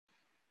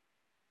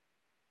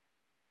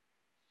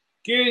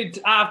Good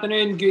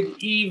afternoon,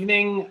 good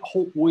evening.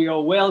 Hope we are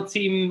well,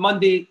 team.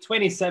 Monday,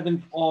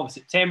 27th of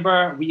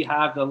September, we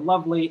have the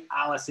lovely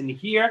Alison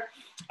here,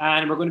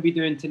 and we're going to be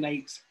doing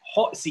tonight's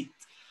hot seat.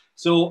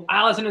 So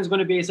Alison is going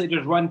to basically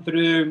just run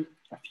through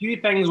a few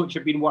things which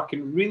have been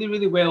working really,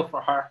 really well for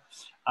her,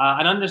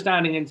 an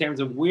understanding in terms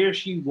of where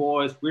she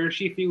was, where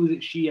she feels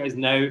that she is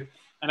now,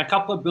 and a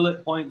couple of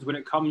bullet points when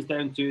it comes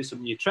down to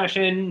some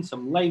nutrition,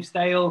 some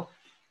lifestyle,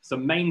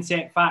 some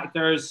mindset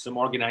factors, some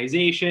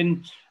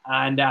organization,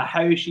 and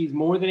how she's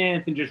more than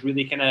anything just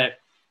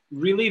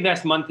really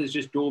this month has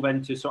just dove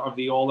into sort of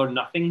the all or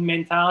nothing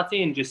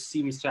mentality and just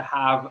seems to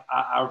have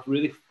a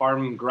really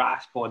firm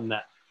grasp on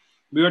that.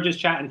 We were just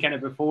chatting kind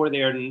of before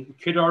there, and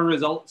could our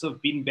results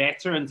have been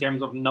better in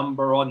terms of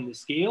number on the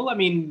scale? I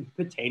mean,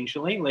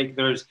 potentially, like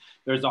there's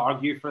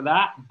argue for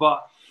that,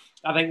 but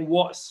I think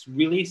what's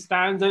really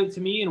stands out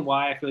to me and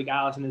why I feel like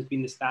Alison has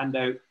been the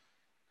standout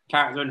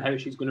character and how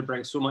she's going to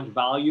bring so much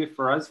value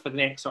for us for the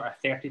next sort of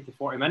 30 to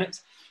 40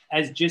 minutes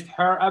is just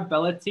her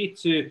ability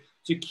to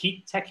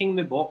keep ticking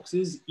the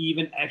boxes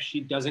even if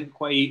she doesn't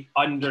quite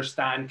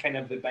understand kind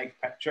of the big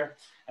picture.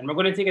 And we're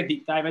going to take a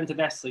deep dive into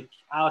this. Like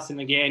Alison,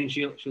 again,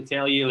 she'll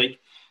tell you, like,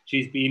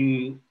 she's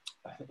been,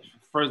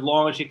 for as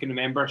long as she can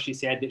remember, she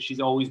said that she's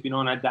always been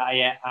on a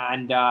diet,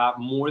 and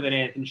more than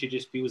anything, she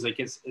just feels like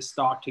it's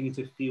starting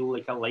to feel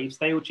like a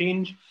lifestyle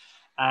change.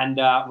 And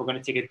we're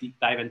going to take a deep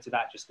dive into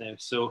that just now.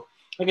 So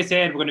like I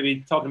said, we're going to be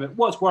talking about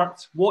what's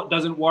worked, what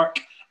doesn't work.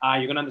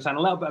 You're going to understand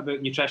a little bit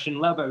about nutrition, a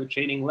little bit about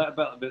training, a little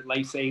bit about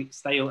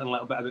lifestyle, and a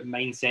little bit about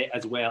mindset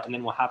as well. And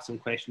then we'll have some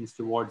questions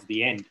towards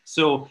the end.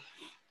 So,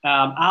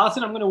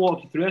 Alison, I'm going to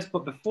walk you through this.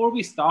 But before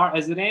we start,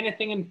 is there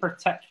anything in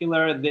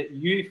particular that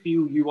you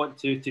feel you want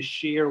to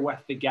share with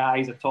the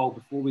guys at all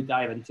before we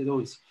dive into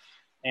those?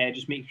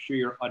 Just make sure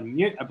you're on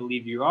mute. I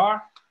believe you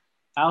are.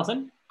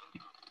 Alison?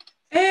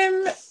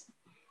 I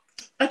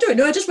don't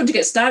know. I just want to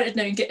get started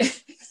now and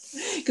get...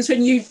 Because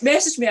when you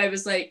messaged me, I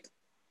was like,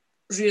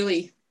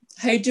 really,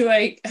 how do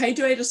I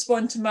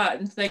respond to Matt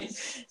and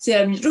say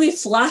I'm really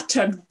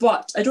flattered,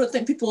 but I don't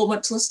think people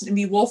want to listen to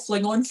me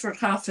waffling on for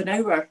half an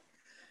hour.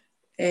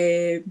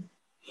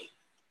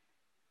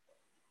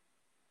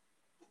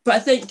 But I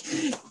think,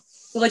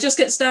 will I just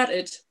get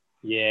started?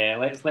 Yeah,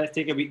 let's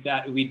take a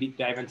wee deep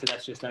dive into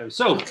this just now.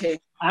 So okay.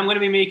 I'm going to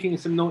be making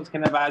some notes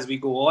kind of as we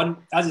go on.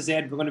 As I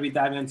said, we're going to be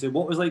diving into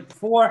what was like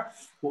before,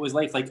 what was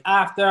life like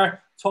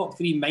after, top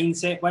 3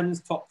 mindset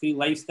wins, top 3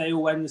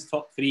 lifestyle wins,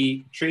 top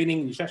 3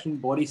 training, nutrition,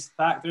 body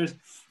factors,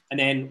 and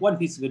then one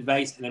piece of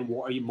advice, and then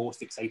what are you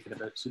most excited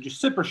about? So just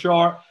super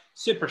short.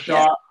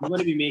 Yeah. I'm going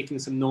to be making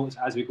some notes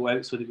as we go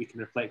out so that we can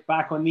reflect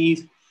back on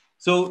these.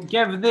 So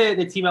give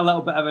the team a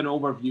little bit of an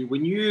overview.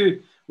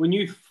 When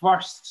you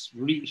first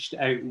reached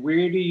out,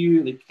 where do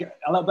you, like,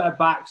 a little bit of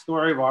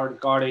backstory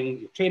regarding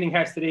your training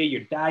history,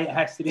 your diet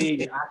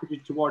history, your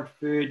attitude towards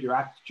food, your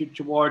attitude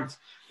towards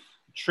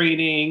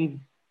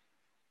training?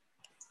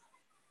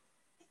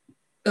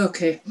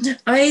 Okay,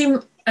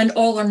 I'm an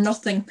all or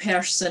nothing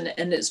person,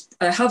 and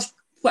I have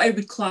what I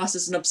would class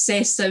as an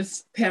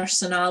obsessive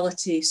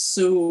personality.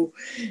 So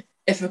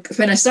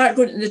when I start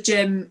going to the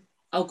gym,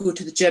 I'll go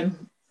to the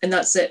gym. And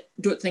that's it.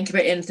 Don't think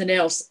about anything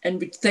else. And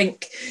we'd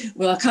think,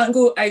 well, I can't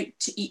go out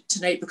to eat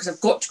tonight because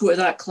I've got to go to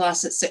that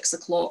class at 6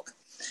 o'clock.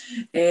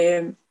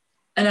 And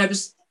I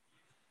was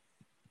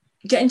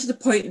getting to the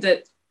point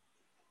that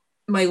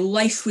my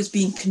life was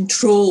being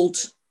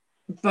controlled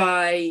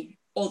by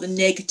all the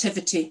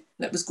negativity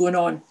that was going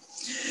on.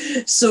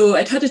 So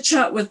I'd had a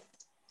chat with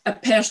a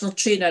personal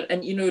trainer,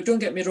 and, you know, don't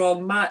get me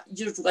wrong, Matt,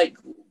 you're like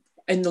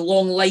in the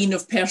long line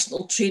of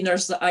personal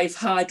trainers that I've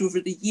had over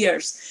the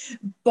years.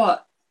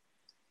 But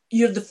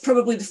you're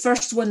probably the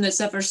first one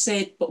that's ever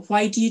said, but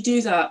why do you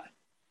do that?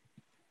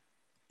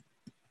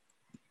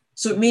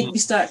 So it made me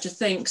start to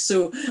think.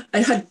 So I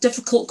had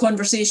difficult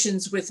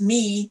conversations with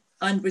me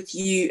and with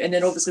you, and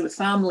then obviously with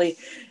family.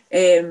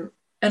 And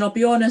I'll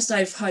be honest,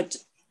 I've had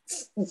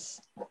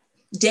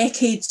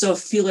decades of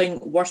feeling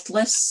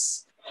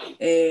worthless,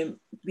 being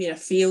a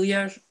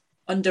failure,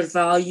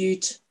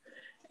 undervalued,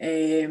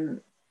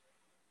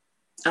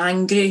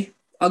 angry,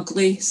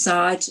 ugly,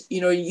 sad,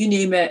 you know, you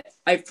name it,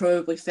 I've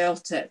probably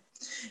felt it.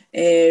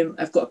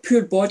 I've got a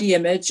poor body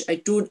image. I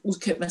don't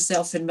look at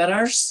myself in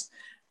mirrors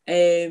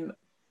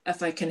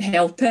if I can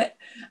help it.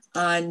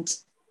 And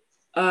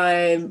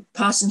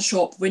passing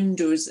shop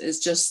windows is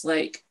just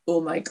like,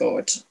 oh my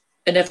God.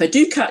 And if I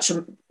do catch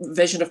a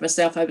vision of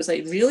myself, I was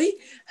like, really?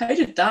 How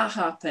did that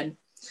happen?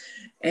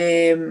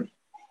 And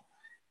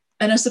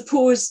I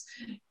suppose,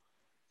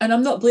 and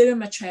I'm not blaming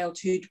my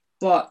childhood,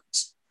 but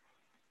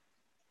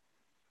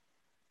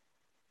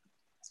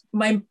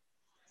I'm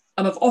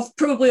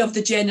probably of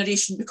the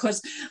generation,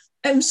 because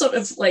I'm sort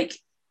of like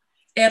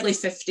early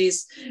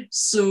 50s.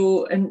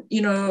 So, and,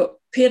 you know,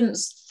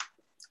 parents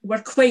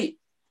were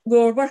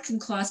working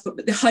class,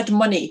 but they had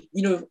money.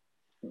 You know,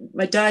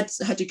 my dad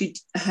had a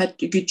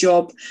good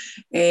job.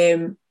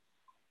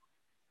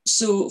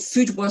 So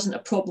food wasn't a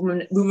problem,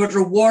 and we were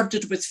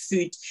rewarded with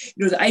food.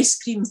 You know, the ice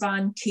cream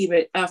van came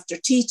out after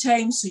tea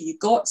time, so you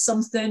got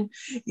something,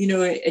 you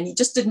know, and you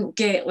just didn't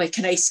get like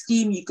an ice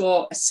cream, you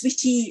got a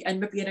sweetie and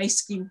maybe an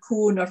ice cream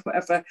cone or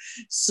whatever.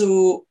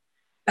 So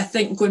I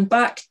think going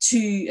back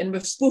to, and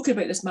we've spoken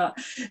about this, Matt,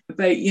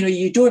 about, you know,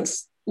 you don't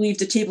leave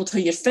the table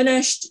till you're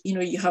finished. You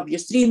know, you have your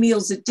 3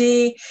 meals a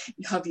day,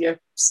 you have your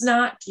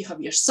snack, you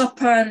have your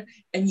supper,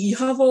 and you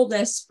have all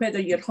this whether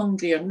you're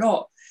hungry or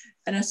not.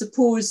 And I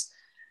suppose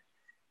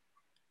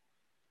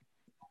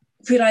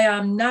where I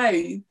am now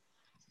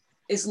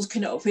is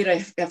looking at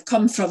where I've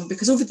come from,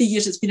 because over the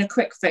years it's been a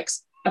quick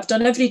fix. I've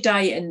done every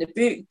diet in the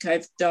book.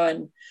 I've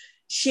done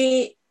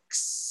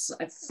shakes,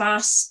 I've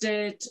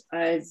fasted,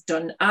 I've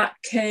done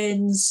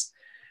Atkins,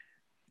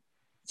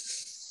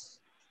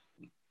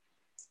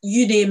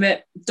 you name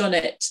it, done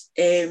it.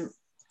 And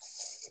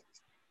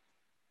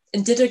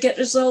did I get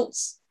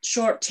results?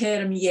 Short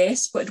term,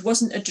 yes, but it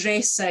wasn't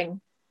addressing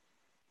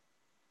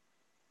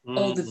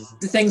all the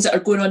things that are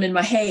going on in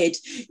my head.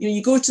 You know,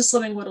 you go to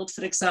Slimming World,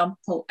 for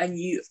example, and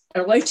you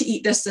are allowed to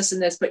eat this, this, and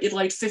this, but you're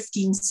allowed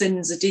 15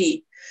 sins a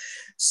day.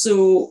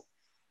 So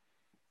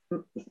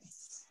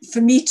for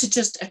me to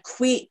just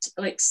equate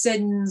like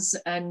sins,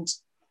 and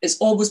it's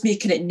always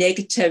making it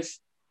negative.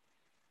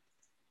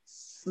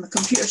 My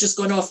computer's just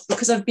gone off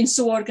because I've been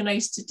so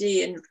organised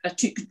today, and I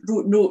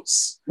wrote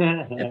notes.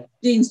 My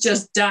brain's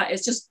just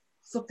it's just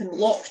flipping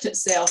locked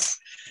itself.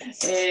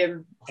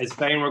 It's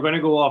fine. We're going to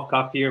go off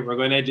cuff here. We're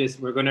going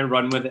to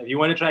run with it. If you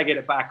want to try to get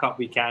it back up,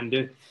 we can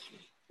do.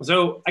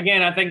 So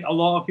again, I think a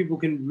lot of people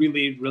can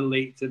really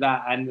relate to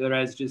that, and there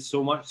is just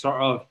so much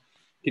sort of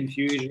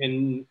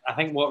confusion. I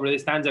think what really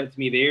stands out to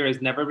me there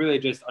is never really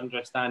just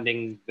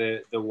understanding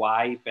the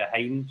why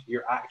behind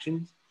your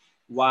actions.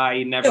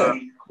 Why never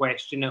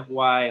question it?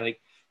 Why, like,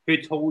 who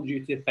told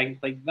you to think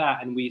like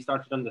that? And we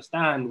started to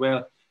understand,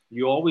 well,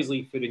 you always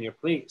leave food on your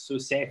plate. So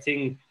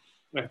setting,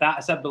 if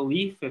that's a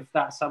belief, if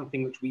that's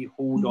something which we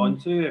hold on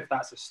to, if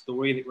that's a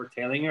story that we're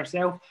telling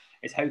ourselves,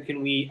 is how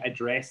can we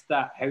address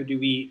that? How do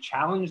we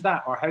challenge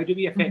that? Or how do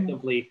we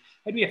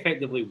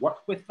effectively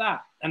work with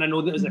that? And I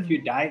know that there's a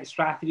few diet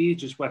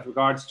strategies just with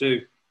regards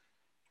to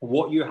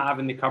what you have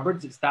in the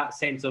cupboards. It's that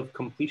sense of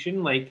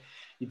completion. Like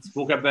you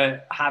spoke about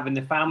having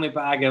the family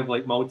bag of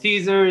like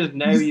Maltesers.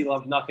 Now you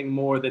love nothing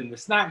more than the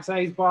snack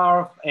size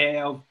bar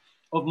of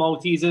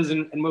Maltesers.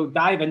 And we'll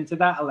dive into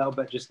that a little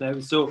bit just now.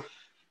 So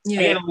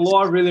again, a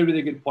lot of really,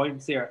 really good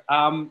points here.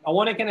 I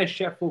want to kind of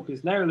shift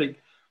focus now.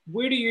 Like,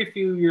 where do you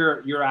feel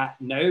you're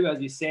at now?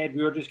 As you said,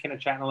 we were just kind of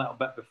chatting a little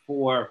bit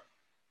before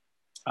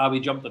we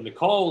jumped on the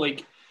call.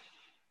 Like,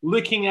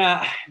 looking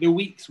at the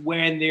weeks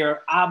when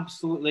they're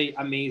absolutely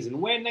amazing,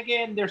 when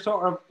again they're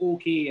sort of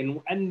okay, and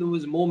in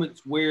those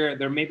moments where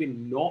they're maybe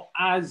not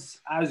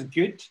as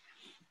good.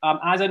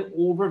 As an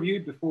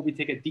overview, before we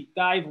take a deep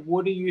dive,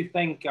 what do you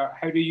think, or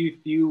how do you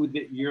feel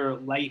that your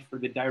life or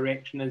the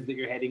direction is that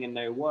you're heading in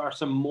now? What are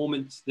some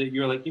moments that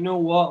you're like, you know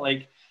what,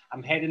 like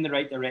I'm heading in the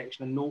right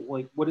direction? And no,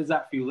 like, what does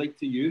that feel like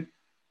to you?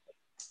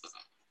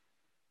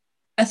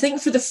 I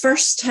think for the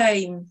first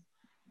time,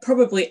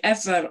 probably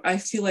ever, I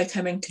feel like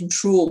I'm in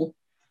control.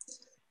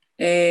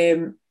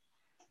 And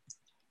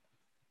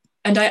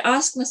I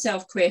ask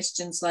myself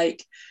questions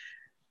like,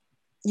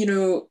 you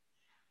know,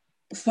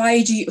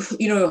 why do you,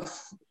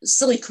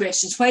 silly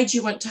questions. Why do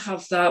you want to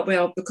have that?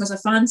 Well, because I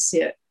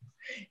fancy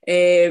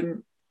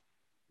it.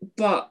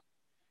 But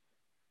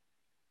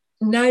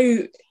now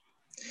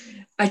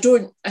I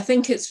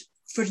think it's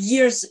for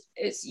years,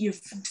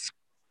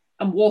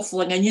 I'm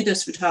waffling. I knew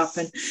this would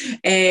happen.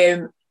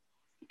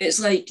 It's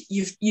like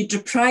you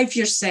deprive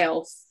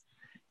yourself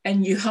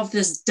and you have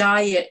this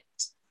diet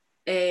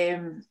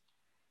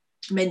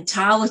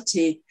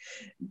mentality,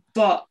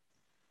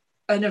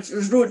 and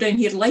I've wrote down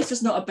here, life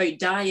is not about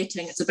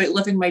dieting, it's about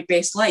living my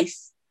best life.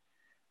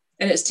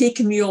 And it's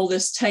taken me all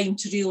this time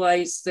to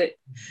realise that,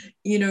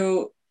 you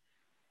know,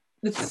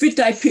 the food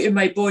that I put in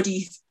my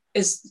body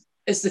is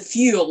the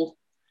fuel.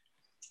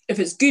 If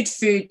it's good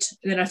food,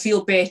 then I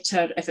feel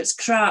better. If it's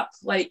crap,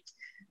 like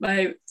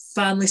my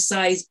family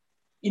size,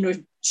 you know,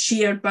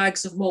 shared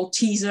bags of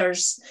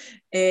Maltesers,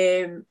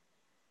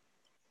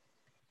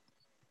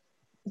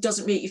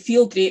 doesn't make you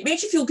feel great. It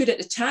makes you feel good at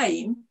the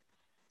time.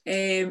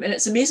 And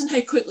it's amazing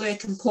how quickly I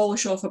can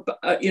polish off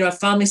a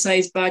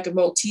family-sized bag of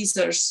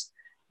Maltesers,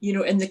 you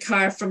know, in the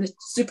car from the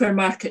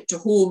supermarket to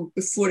home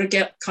before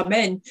I come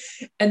in.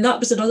 And that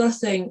was another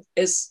thing,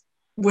 was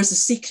the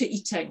secret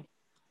eating.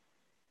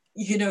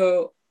 You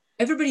know,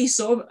 everybody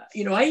saw,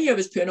 you know, I knew I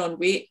was putting on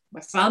weight.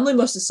 My family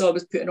must have saw I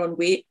was putting on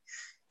weight.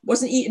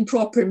 Wasn't eating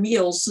proper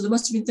meals, so they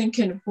must have been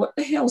thinking, what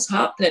the hell's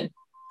happening?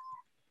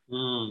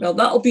 Well,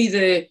 that'll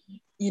be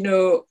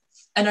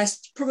and I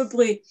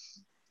probably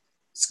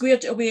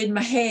squared it away in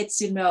my head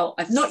saying, well,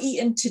 I've not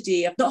eaten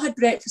today, I've not had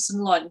breakfast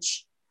and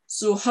lunch,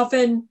 so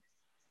having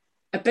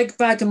a big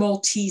bag of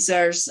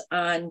Maltesers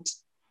and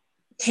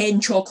 10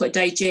 chocolate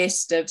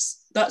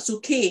digestives, that's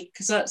okay,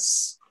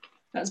 because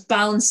that's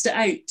balanced it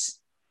out.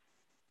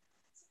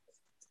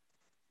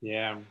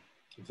 Yeah,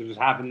 So just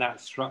having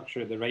that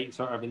structure, the right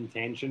sort of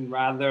intention,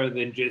 rather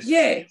than just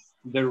the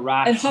and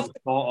rational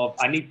thought of,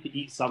 I need to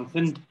eat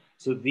something,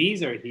 so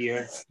these are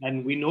here,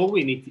 and we know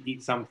we need to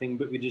eat something,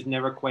 but we just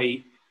never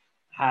quite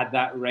had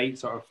that right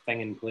sort of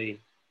thing in play.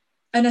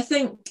 And I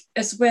think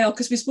as well,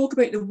 because we spoke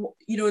about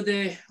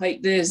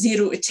the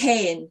 0 to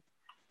 10,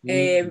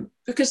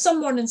 because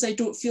some mornings I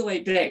don't feel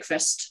like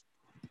breakfast,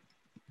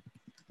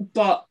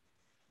 but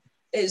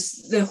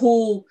it's the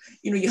whole,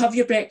 you have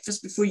your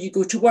breakfast before you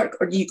go to work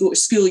or you go to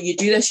school, you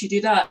do this, you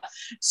do that.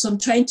 So I'm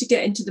trying to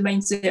get into the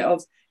mindset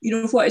of,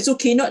 it's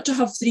okay not to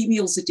have 3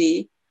 meals a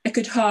day. I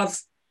could have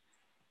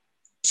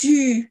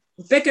 2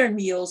 bigger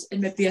meals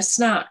and maybe a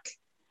snack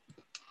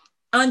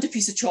and a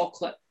piece of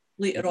chocolate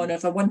later on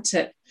if I want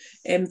it.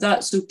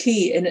 That's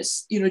okay. And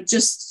it's,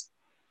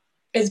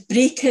 it's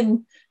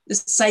breaking the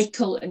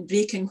cycle and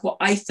breaking what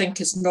I think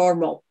is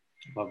normal.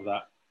 Love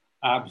that.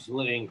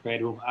 Absolutely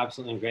incredible.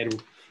 Absolutely incredible.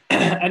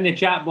 In the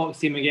chat box,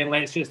 team, again,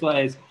 let's just let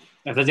us,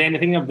 if there's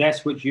anything of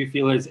this which you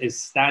feel is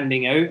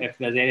standing out, if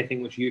there's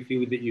anything which you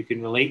feel that you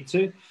can relate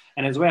to,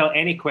 and as well,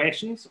 any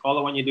questions, all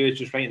I want you to do is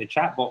just write in the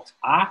chat box,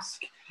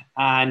 ask,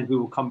 and we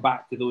will come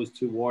back to those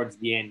towards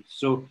the end.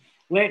 So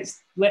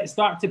let's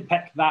start to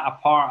pick that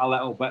apart a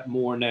little bit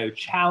more now,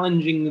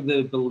 challenging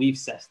the belief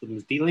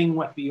systems, dealing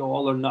with the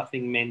all or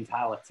nothing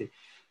mentality,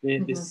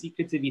 the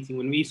secrets of eating.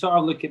 When we sort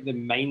of look at the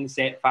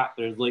mindset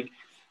factors, like,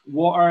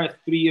 what are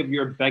 3 of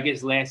your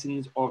biggest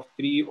lessons, or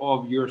 3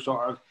 of your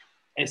sort of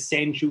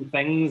essential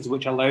things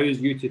which allows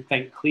you to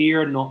think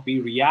clear, not be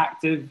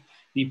reactive,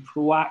 be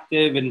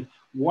proactive? And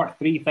what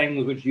 3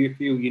 things which you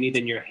feel you need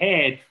in your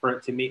head for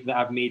it to make that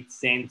have made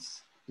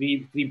sense?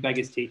 3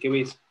 biggest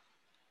takeaways.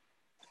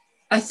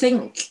 I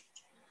think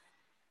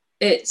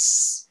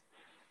it's,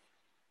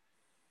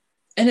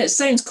 and it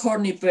sounds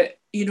corny, but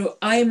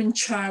I'm in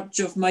charge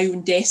of my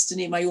own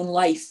destiny, my own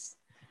life.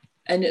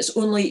 And it's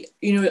only,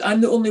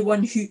 I'm the only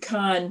one who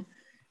can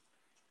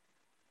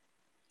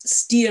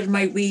steer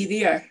my way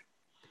there.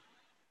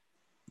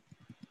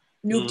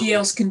 Nobody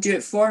else can do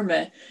it for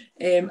me.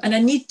 And I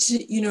need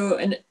to,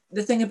 and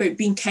the thing about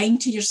being kind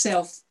to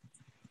yourself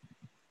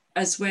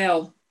as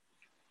well,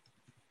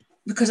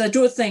 because I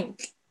don't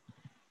think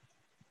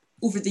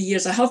over the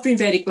years I haven't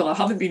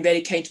been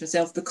very kind to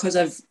myself, because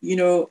I've,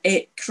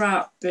 ate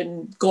crap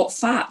and got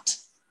fat,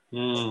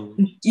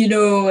 and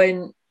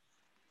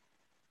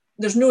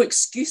there's no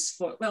excuse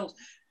for it. Well,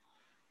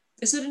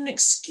 is there an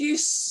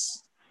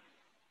excuse?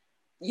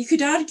 You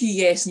could argue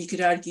yes, and you could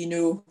argue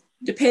no.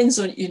 Depends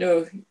on,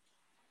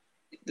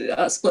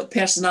 that split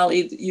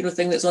personality,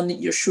 thing that's on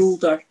your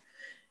shoulder.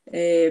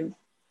 But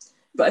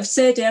I've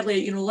said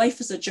earlier,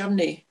 life is a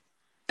journey.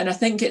 And I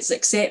think it's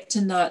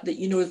accepting that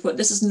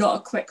this is not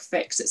a quick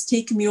fix. It's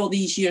taken me all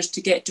these years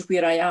to get to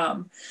where I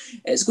am.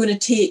 It's going to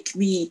take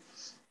me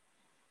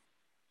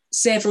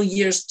several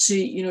years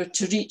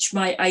to reach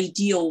my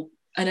ideal.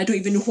 And I don't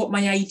even know what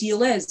my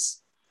ideal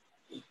is.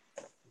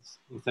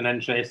 It's an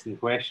interesting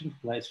question.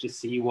 Let's just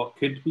see what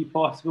could be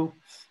possible,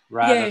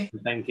 rather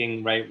than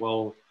thinking, right,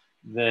 well,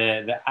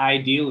 the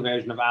ideal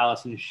version of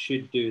Alison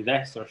should do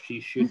this, or she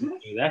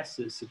shouldn't do this.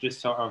 It's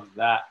just sort of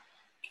that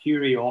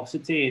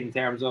curiosity in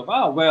terms of,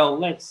 oh, well,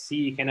 let's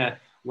see kind of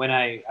when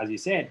I, as you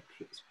said,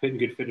 it's putting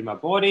good food in my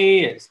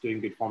body, it's doing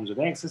good forms of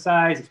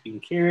exercise, it's being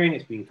caring,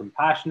 it's being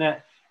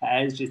compassionate.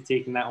 It is just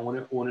taking that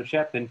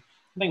ownership. And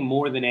I think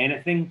more than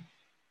anything,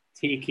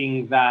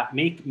 taking that,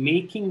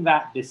 making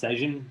that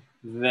decision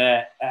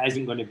that it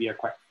isn't going to be a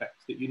quick fix,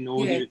 that that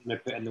you're going to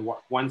put in the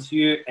work. Once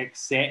you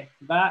accept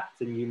that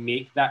and you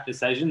make that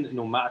decision, that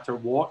no matter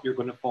what, you're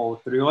going to follow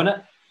through on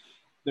it,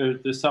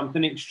 there's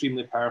something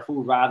extremely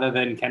powerful, rather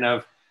than kind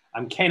of,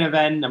 I'm kind of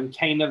in, I'm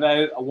kind of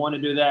out, I want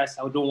to do this,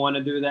 I don't want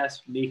to do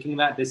this. Making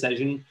that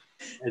decision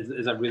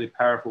is a really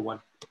powerful one.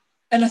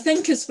 And I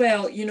think as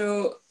well, you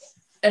know,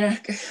 and I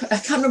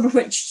can't remember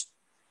which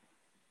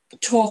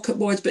talk it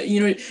was, but,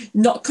 you know,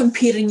 not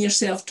comparing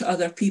yourself to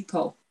other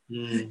people.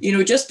 You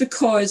know, just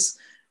because,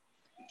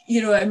 you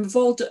know, I'm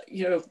involved,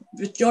 you know,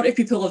 the majority of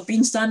people have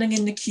been standing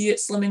in the queue at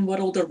Slimming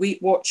World or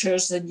Weight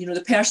Watchers, and, you know, the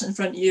person in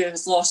front of you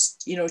has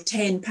lost, you know,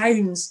 10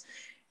 pounds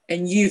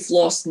and you've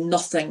lost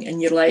nothing.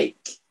 And you're like,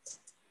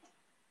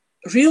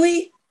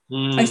 really?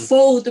 I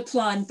followed the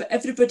plan, but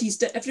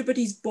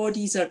everybody's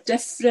bodies are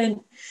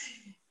different,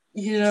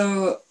 you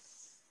know,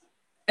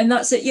 and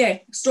that's it. Yeah,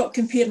 stop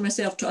comparing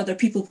myself to other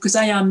people, because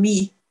I am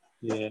me.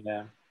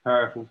 Yeah,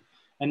 powerful.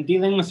 And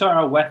dealing sort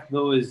of with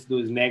those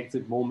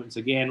negative moments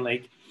again,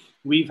 like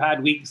we've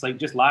had weeks like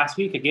just last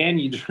week again,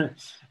 you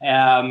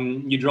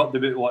dropped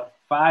about what,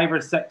 5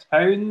 or 6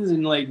 pounds,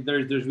 and like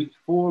there's weeks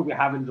before we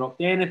haven't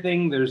dropped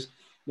anything. There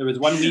was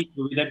 1 week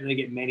where we didn't really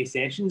get many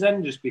sessions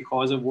in just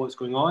because of what's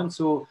going on.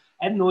 So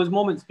in those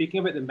moments,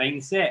 speaking about the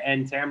mindset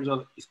in terms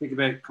of, you speak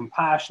about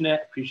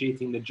compassionate,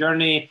 appreciating the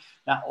journey,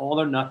 that all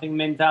or nothing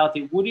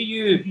mentality.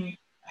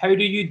 How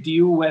do you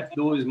deal with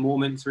those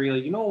moments where you're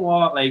like, you know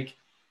what, like,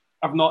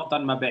 I've not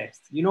done my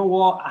best. You know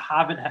what? I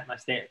haven't hit my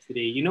steps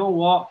today. You know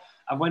what?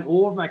 I went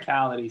over my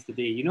calories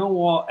today. You know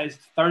what? It's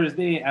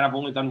Thursday and I've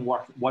only done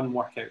one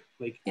workout.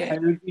 Like, how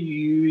do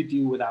you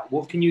deal with that?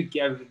 What can you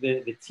give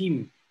the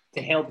team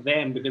to help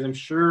them? Because I'm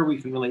sure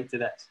we can relate to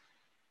this.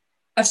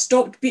 I've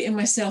stopped beating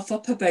myself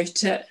up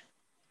about it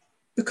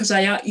because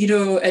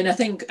and I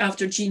think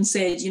after Jean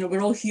said,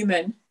 we're all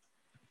human.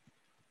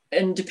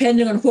 And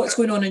depending on what's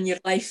going on in your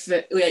life,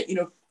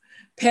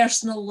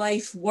 personal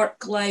life,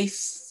 work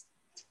life,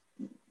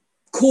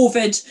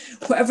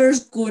 COVID,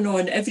 whatever's going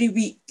on, every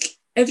week,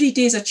 every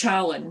day is a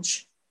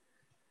challenge.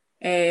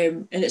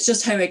 And it's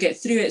just how I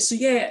get through it. So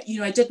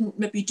I didn't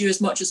maybe do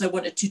as much as I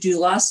wanted to do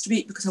last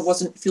week because I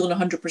wasn't feeling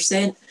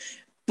 100%.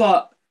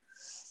 But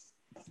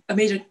I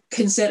made a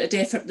concerted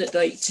effort that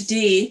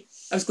today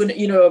I was going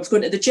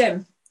to the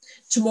gym.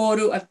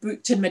 Tomorrow I've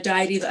booked in my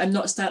diary that I'm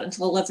not starting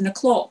until 11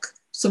 o'clock.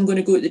 So I'm going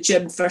to go to the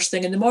gym first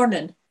thing in the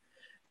morning.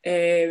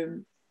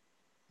 Whereas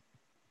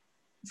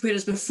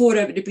before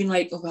I would have been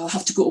like, oh, well, I'll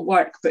have to go to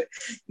work. But,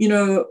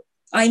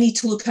 I need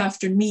to look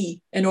after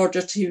me in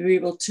order to be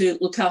able to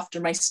look after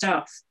my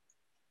staff.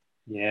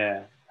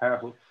 Yeah,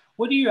 powerful.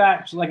 What do you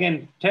actually,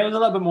 again, tell us a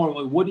little bit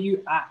more, like, what do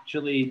you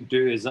actually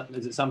do? Is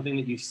it something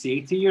that you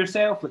say to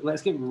yourself? Like,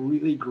 let's get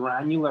really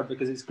granular,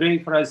 because it's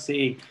great for us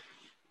saying,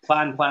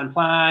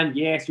 plan.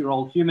 Yes, you're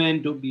all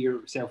human. Don't beat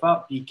yourself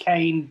up. Be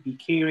kind, be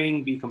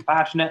caring, be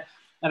compassionate.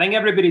 I think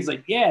everybody's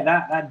like, yeah,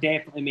 that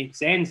definitely makes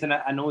sense. And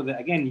I know that,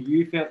 again,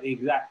 you felt the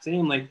exact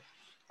same. Like,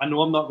 I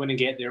know I'm not going to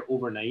get there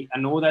overnight. I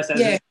know this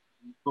isn't,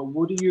 but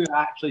what do you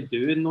actually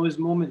do in those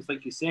moments?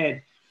 Like you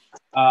said,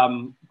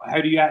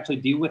 how do you actually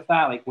deal with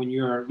that? Like when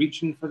you're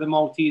reaching for the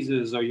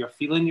Maltesers, or you're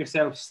feeling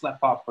yourself slip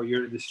up, or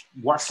you're just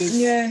working?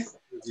 Yeah.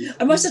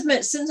 I must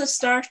admit, since I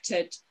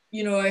started,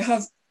 I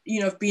have,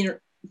 I've been,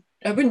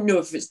 I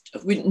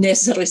wouldn't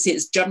necessarily say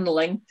it's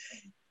journaling.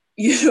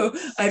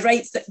 I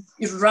write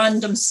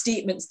random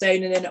statements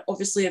down, and then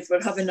obviously if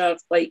we're having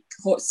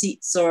hot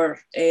seats or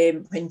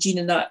when Jean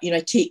and that, I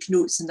take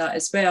notes in that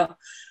as well.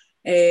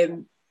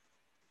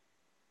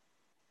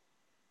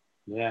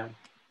 Yeah.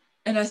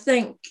 And I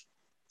think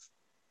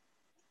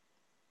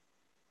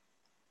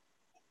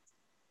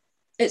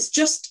it's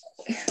just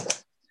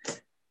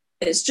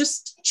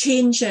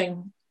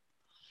changing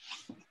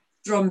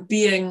from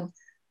being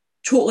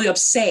totally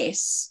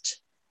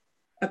obsessed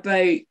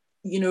about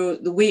the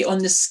weight on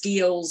the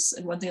scales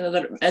and one thing or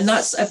another. And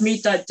I've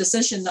made that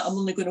decision that I'm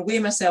only going to weigh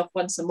myself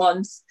once a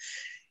month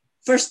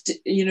first,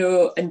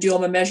 and do all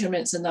my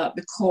measurements and that,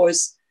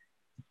 because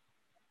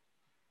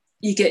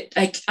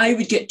I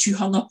would get too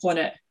hung up on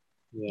it.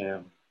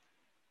 Yeah.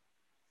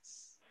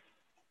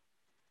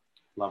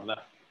 Love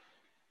that.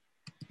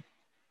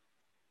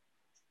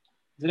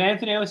 Is there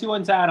anything else you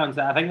want to add on to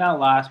that? I think that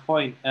last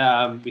point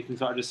we can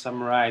sort of just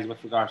summarize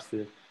with regards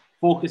to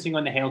focusing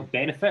on the health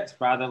benefits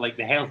rather like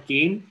the health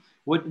gain.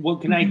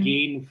 What can I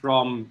gain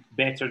from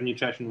better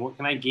nutrition? What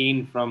can I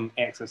gain from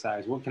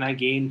exercise? What can I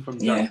gain from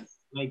journal? What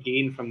can I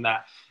gain from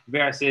that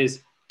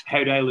versus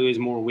how do I lose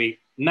more weight?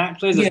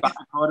 Naturally, as a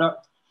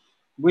byproduct,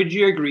 would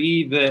you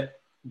agree that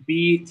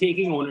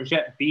taking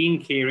ownership, being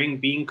caring,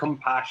 being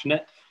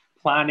compassionate,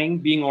 planning,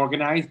 being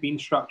organized, being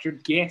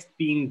structured, yes,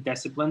 being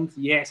disciplined,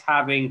 yes,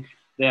 having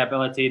the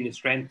ability and the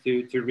strength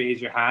to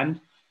raise your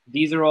hand,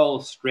 these are all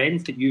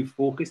strengths that you've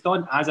focused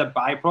on. As a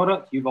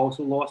byproduct, you've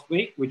also lost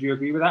weight. Would you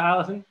agree with that,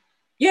 Alison?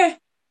 Yeah.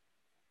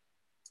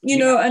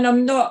 And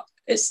I'm not,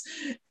 it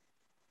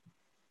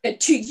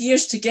took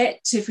years to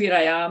get to where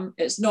I am.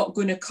 It's not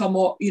going to come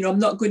up, I'm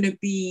not going to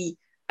be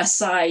a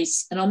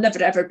size, and I'll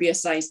never ever be a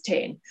size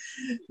 10.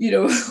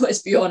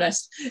 Let's be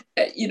honest.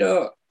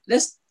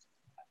 This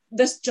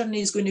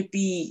journey is going to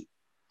be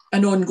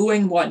an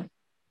ongoing one.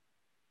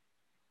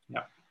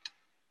 Yeah.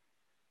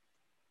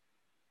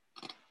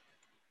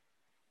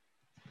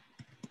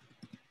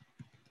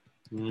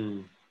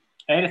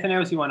 Anything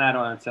else you want to add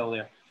on until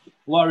there?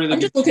 I'm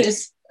just looking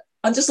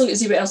to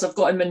see what else I've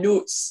got in my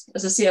notes.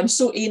 As I say, I'm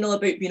so anal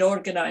about being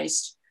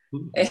organised.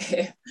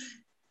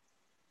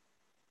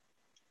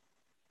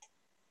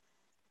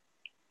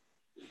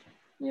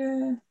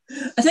 Yeah,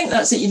 I think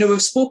that's it.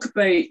 We've spoke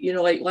about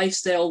like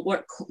lifestyle,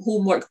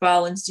 homework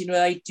balance.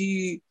 I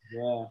do.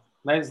 Yeah,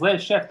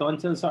 let's shift on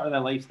to sort of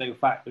the lifestyle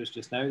factors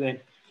just now. Then,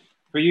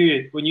 for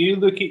you, when you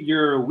look at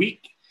your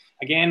week,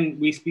 again,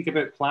 we speak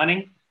about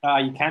planning.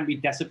 You can't be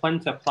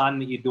disciplined to a plan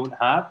that you don't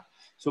have.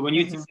 So when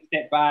you take a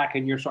step back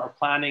and you're sort of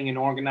planning and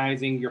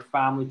organising your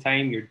family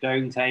time, your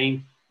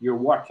downtime, your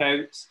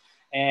workouts,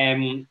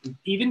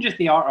 even just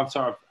the art of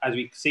sort of, as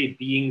we say,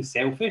 being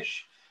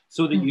selfish,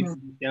 so that you can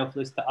be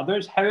selfless to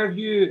others. How have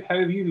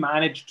you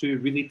managed to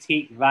really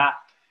take that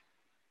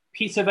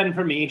piece of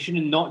information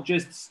and not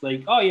just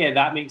like, oh yeah,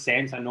 that makes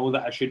sense, I know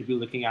that I should be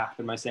looking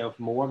after myself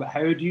more, but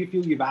how do you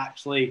feel you've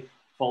actually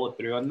followed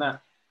through on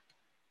that?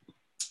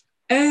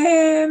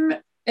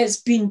 It's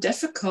been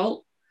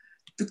difficult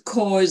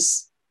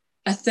because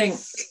I think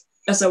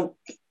as a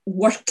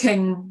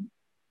working,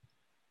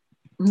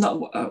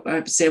 I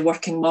would say a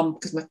working mum,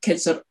 because my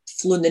kids are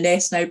flown the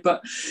nest now,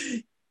 but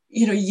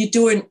you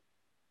don't,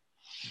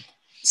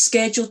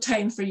 schedule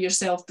time for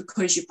yourself,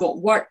 because you've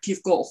got work,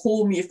 you've got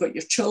home, you've got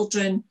your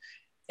children,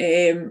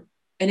 and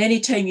any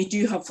time you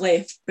do have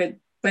left, but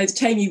by the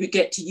time you would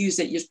get to use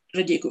it, you're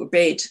ready to go to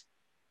bed.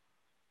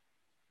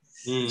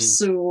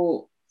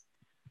 So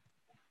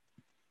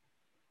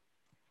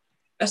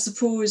I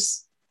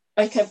suppose,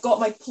 like, I've got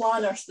my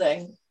planner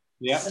thing,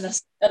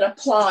 and a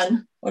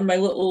plan on my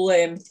little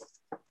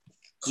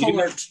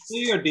coloured.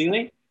 Weekly or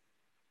daily?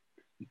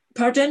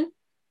 Pardon?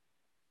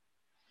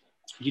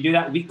 You do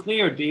that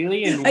weekly or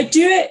daily? And I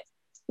do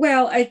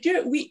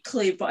it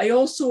weekly, but I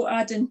also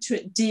add into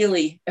it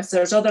daily if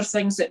there's other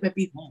things that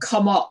maybe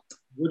come up.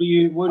 What do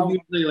you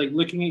like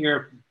looking at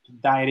your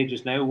diary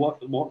just now?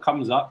 What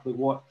comes up?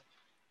 Like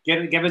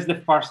give us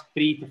the first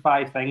 3 to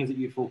 5 things that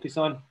you focus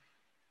on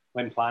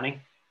when planning.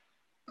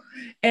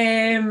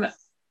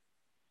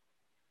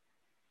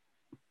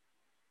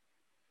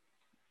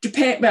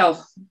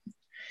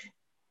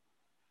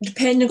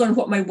 Depending on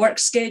what my work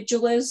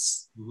schedule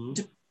is,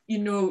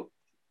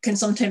 can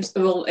sometimes,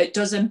 it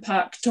does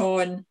impact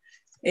on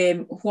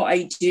what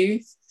I do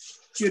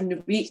during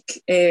the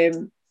week.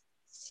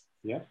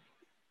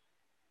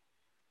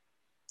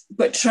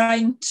 But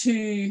trying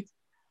to,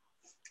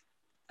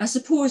 I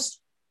suppose,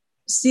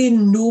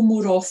 saying no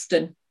more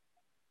often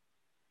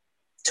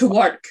to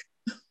work.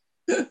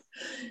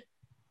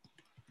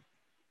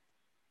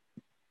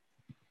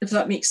 If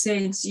that makes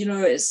sense,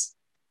 it's.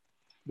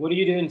 What do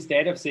you do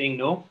instead of saying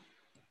no?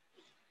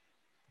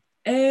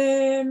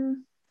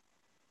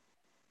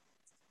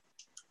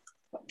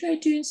 What do I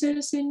do instead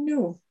of saying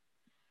no?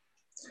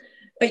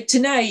 Like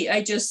tonight,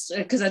 I just,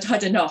 because I'd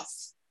had enough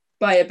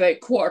by about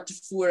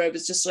 3:45, I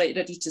was just like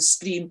ready to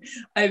scream.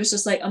 I was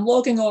just like, I'm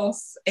logging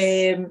off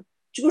to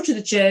go to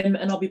the gym,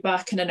 and I'll be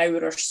back in an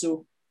hour or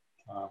so.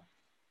 Wow.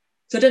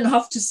 So I didn't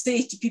have to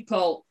say to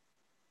people,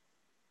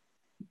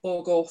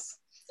 log off.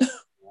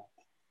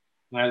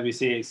 As we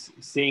say, it's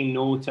saying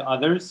no to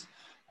others.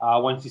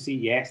 Once you say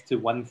yes to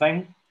one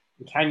thing,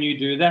 can you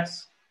do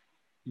this?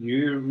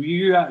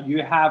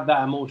 You have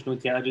that emotional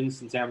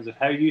intelligence in terms of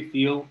how you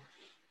feel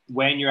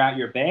when you're at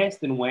your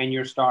best and when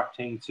you're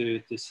starting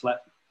to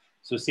slip.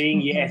 So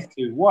saying yes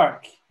to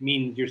work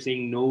means you're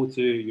saying no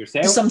to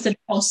yourself. Something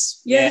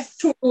else. Yeah,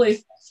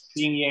 totally.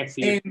 Saying yes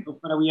to yourself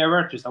for a wee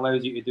hour just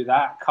allows you to do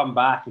that, come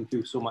back and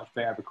feel so much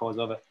better because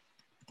of it.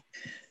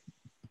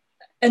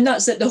 And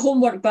that's it, the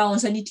homework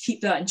balance, I need to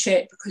keep that in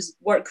check, because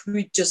work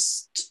would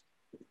just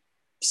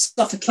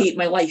suffocate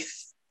my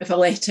life if I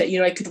let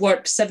it. I could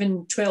work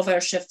 7,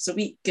 12-hour shifts a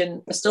week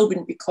and I still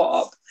wouldn't be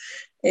caught up.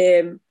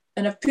 And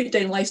I've put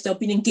down lifestyle,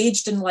 been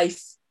engaged in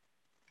life.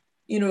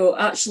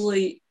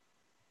 Actually,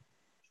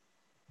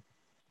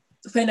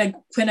 when I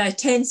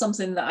attend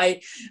something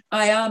that I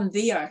am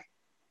there,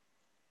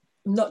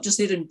 I'm not just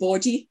there in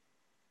body,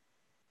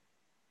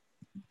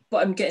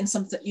 but I'm getting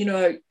something,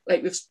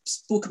 like we've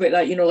spoke about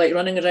that, like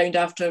running around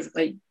after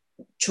like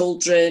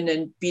children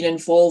and being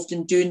involved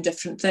and doing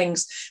different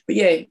things. But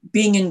yeah,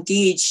 being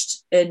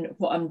engaged in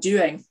what I'm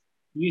doing.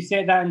 You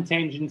set that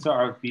intention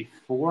sort of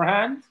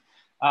beforehand.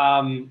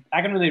 I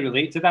can really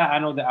relate to that. I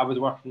know that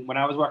when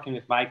I was working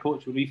with my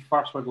coach, when we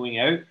first were going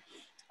out,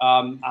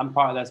 I'm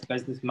part of this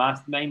business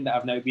mastermind that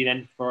I've now been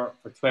in for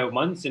 12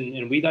 months.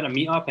 And we done a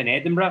meetup in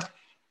Edinburgh.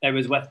 It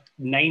was with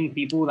 9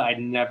 people that I'd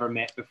never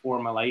met before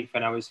in my life.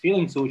 And I was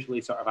feeling socially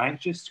sort of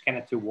anxious kind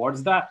of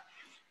towards that.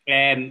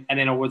 And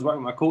then I was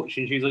working with my coach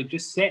and she was like,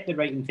 just set the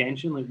right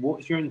intention. Like,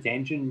 what's your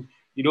intention?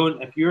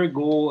 If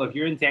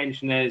your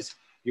intention is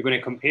you're going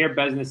to compare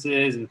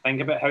businesses and think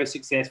about how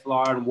successful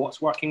are and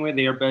what's working with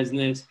their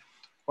business,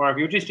 or if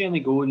you're just generally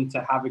going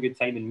to have a good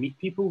time and meet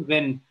people,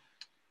 then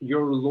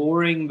you're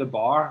lowering the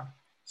bar.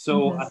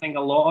 So I think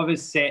a lot of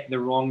us set the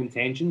wrong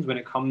intentions when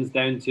it comes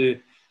down to,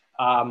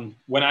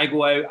 when I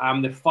go out,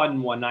 I'm the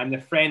fun one, I'm the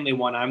friendly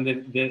one, I'm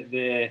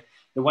the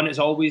one that's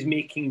always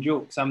making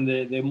jokes, I'm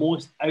the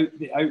most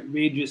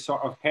outrageous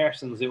sort of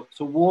person.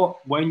 So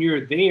when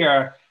you're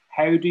there,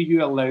 how do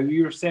you allow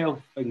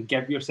yourself and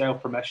give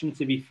yourself permission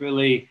to be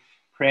fully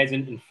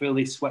present and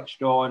fully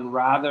switched on,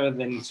 rather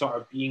than sort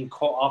of being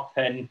caught up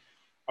in,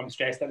 I'm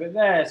stressed about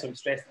this, I'm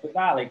stressed about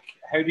that? Like,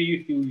 how do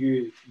you feel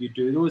you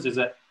do those? Is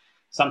it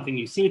something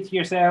you say to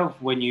yourself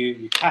when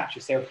you catch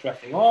yourself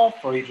drifting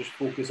off, or you just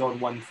focus on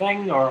one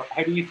thing, or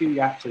how do you feel you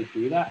actually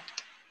do that?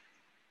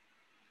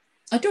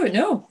 I don't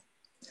know.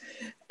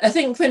 I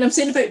think when I'm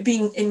saying about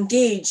being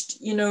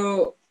engaged, in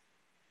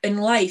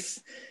life,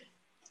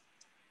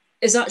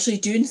 is actually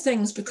doing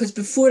things, because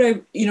before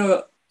I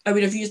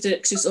would have used the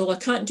excuse, I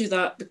can't do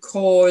that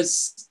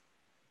because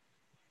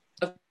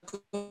I've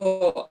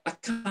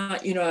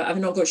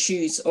not got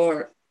shoes,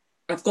 or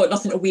I've got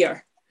nothing to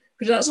wear.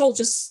 But that's all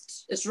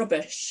just, it's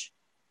rubbish.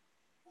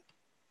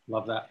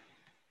 Love that.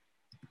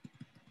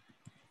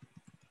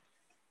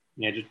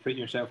 Yeah, just putting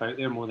yourself out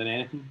there more than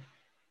anything.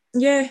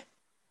 Yeah.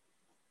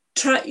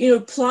 Try,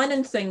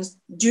 planning things,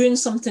 doing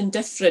something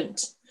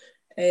different.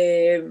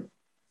 And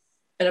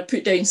I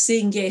put down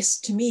saying yes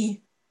to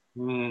me.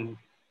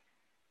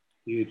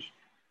 Huge.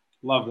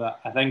 Love that.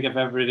 I think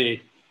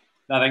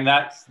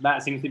that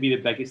seems to be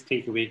the biggest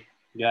takeaway,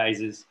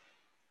 guys, is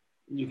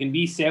you can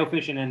be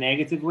selfish in a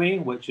negative way,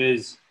 which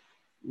is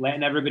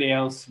letting everybody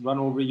else run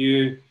over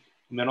you,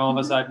 and then all of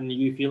a sudden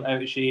you feel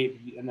out of shape,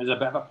 and there's a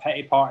bit of a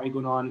pity party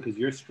going on because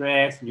you're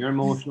stressed and you're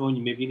emotional, and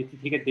you maybe need to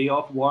take a day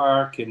off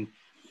work, and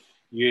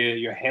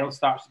your health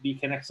starts to be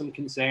kind of some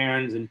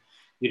concerns, and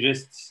you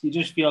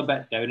just feel a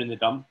bit down in the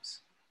dumps,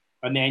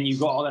 and then you've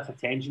got all this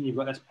attention, you've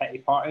got this pity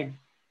party.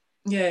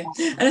 Yeah,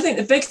 and I think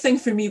the big thing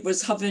for me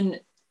was having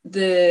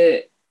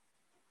the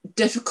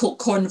difficult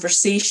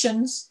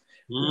conversations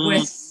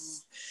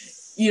with,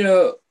 you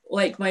know,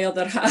 like my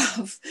other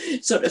half,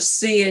 sort of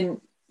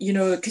saying, you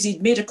know, because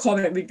he'd made a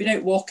comment, we'd been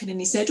out walking, and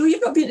he said, "Oh,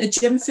 you've not been to the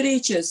gym for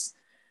ages,"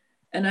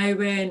 and I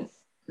went,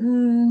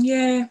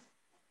 "Yeah,"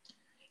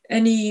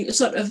 and he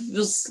sort of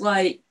was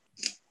like,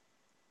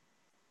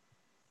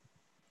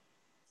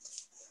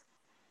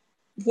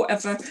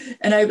 whatever,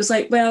 and I was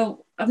like,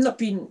 "Well,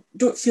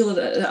 don't feel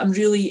that I'm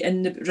really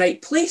in the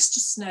right place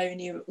just now," and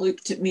he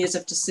looked at me as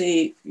if to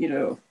say, you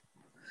know,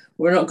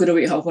 we're not going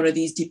to have one of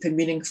these deep and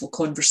meaningful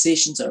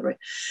conversations, are we?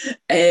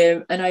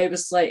 And I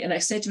was like, and I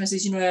said to him, I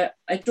says, you know,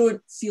 I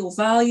don't feel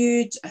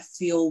valued, I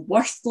feel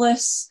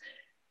worthless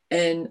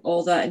and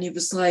all that. And he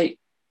was like,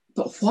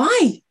 but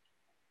why?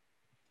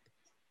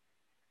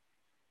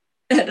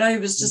 And I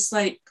was just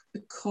like,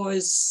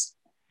 because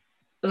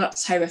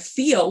that's how I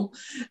feel.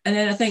 And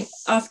then I think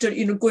after,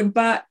 you know, going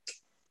back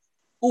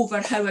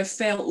over how I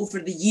felt over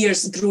the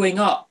years growing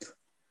up,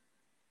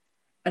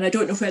 and I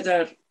don't know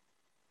whether,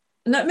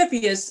 and that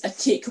maybe is a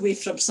takeaway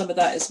from some of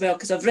that as well,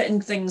 because I've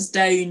written things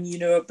down, you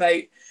know,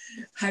 about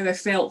how I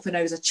felt when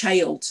I was a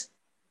child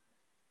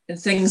and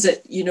things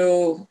that, you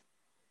know,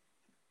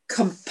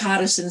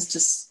 comparisons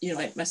to, you know,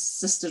 like my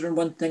sister and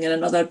one thing and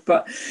another.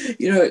 But,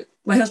 you know,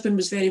 my husband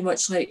was very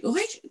much like, oh,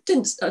 I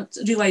didn't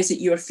realise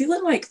that you were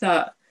feeling like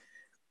that.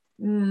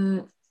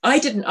 I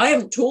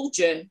haven't told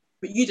you,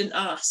 but you didn't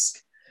ask.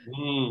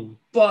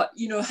 But,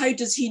 you know, how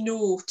does he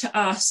know to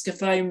ask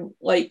if I'm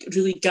like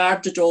really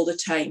guarded all the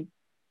time?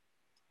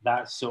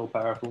 That's so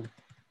powerful.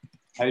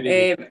 How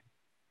did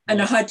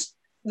and I had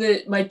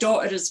my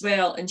daughter as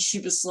well, and she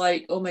was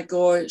like, oh my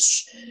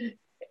gosh,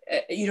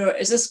 you know,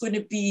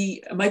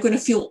 am I going to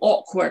feel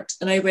awkward?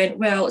 And I went,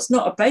 well, it's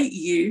not about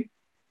you,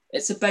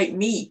 it's about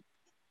me.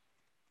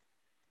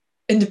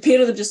 And the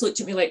pair of them just looked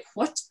at me like,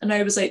 what? And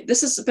I was like,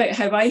 this is about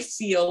how I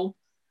feel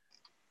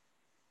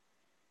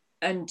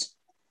and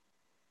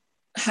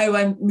how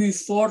I move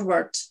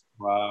forward.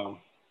 Wow.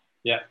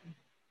 Yeah.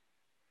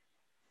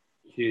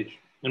 Huge.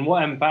 And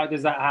what impact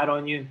has that had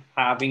on you,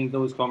 having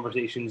those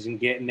conversations and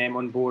getting them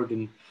on board?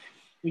 And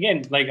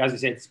again, like as I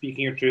said,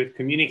 speaking your truth,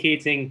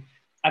 communicating.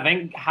 I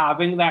think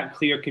having that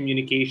clear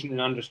communication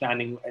and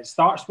understanding, it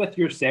starts with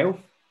yourself.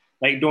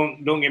 Like,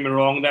 don't get me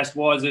wrong, this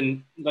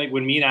wasn't like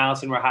when me and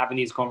Alison were having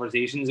these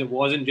conversations, it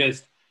wasn't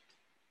just,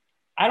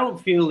 I don't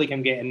feel like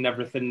I'm getting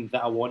everything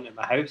that I want in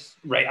my house.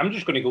 Right, I'm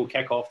just going to go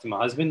kick off to my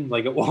husband.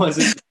 Like, it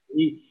wasn't.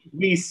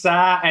 We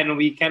sat and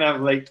we kind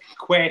of like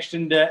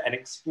questioned it and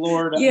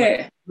explored it.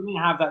 Yeah. We're going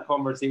to have that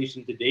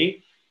conversation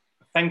today.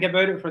 Think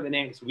about it for the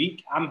next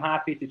week. I'm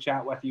happy to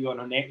chat with you on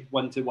our next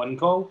one-to-one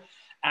call.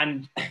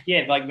 And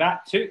yeah, like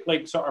that took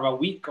like sort of a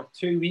week or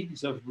 2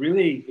 weeks of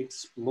really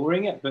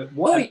exploring it. But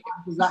what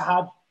impact has that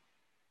had?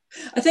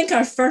 I think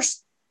our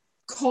first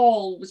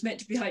call was meant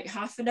to be like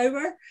half an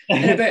hour,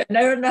 and about an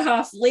hour and a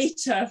half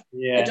later,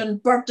 it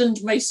unburdened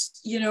my,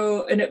 you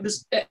know, and it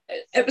was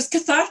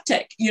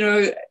cathartic, you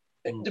know.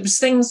 There was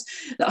things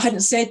that I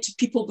hadn't said to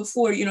people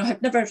before, you know.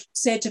 I've never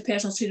said to a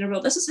personal trainer,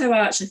 well, this is how I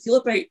actually feel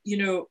about, you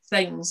know,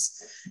 things.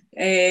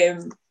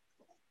 And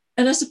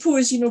I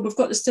suppose, you know, we've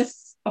got the stiff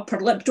upper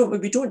lip, don't we?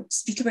 We don't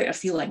speak about our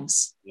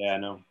feelings. Yeah, I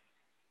know.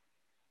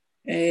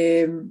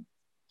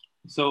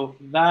 So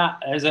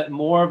that, is it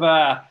more of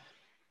a,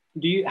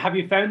 have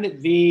you found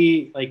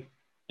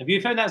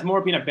that's more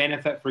been a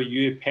benefit for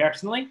you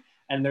personally,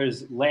 and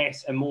there's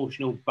less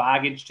emotional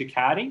baggage to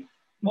carry?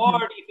 Or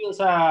do you feel it's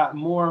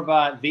more of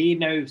a, they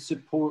now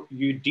support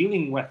you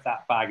dealing with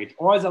that baggage?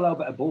 Or is it a little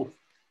bit of both?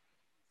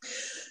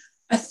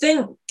 I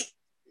think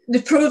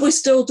they probably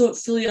still don't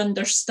fully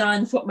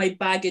understand what my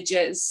baggage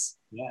is.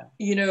 Yeah.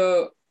 You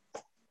know,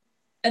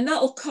 and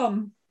that'll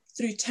come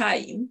through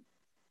time,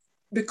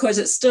 because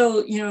it's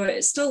still, you know,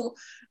 it's not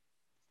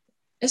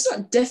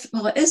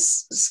difficult. Well, it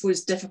is, I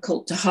suppose,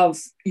 difficult to have,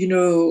 you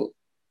know,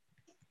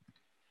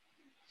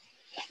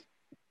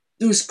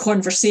 those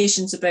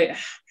conversations about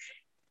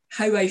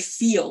how I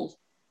feel,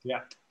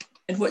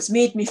 and what's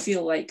made me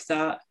feel like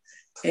that.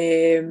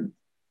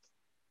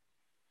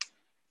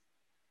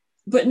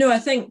 But no, I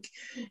think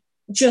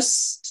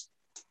just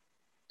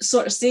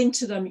sort of saying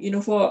to them, you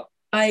know what,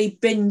 I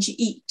binge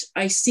eat,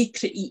 I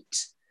secret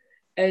eat.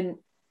 And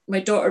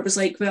my daughter was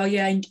like, well,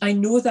 yeah, I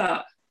know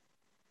that.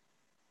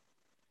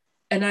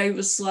 And I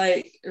was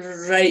like,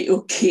 right,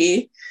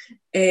 okay.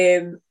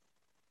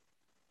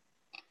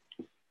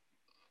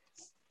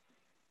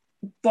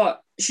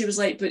 But she was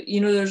like, but,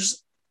 you know,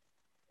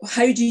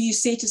 how do you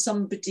say to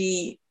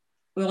somebody,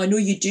 well, I know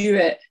you do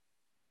it,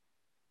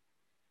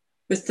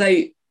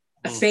 without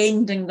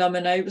offending them?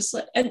 And I was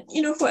like, and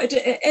you know what,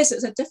 it's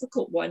a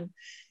difficult one.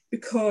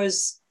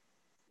 because,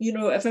 you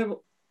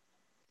know,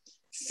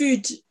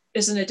 food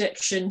is an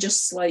addiction,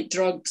 just like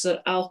drugs or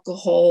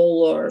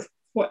alcohol or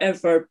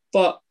whatever,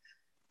 but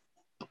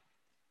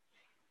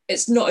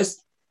it's not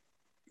as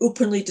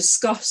openly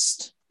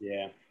discussed.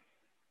 Yeah.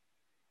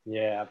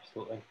 Yeah,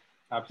 absolutely.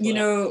 You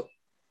know.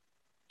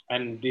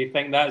 And do you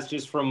think that's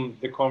just from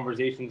the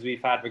conversations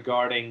we've had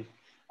regarding,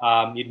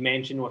 you'd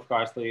mentioned with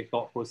regards to the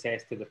thought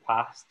process to the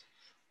past,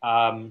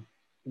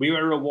 we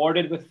were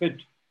rewarded with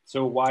food,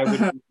 so why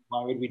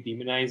would we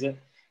demonize it?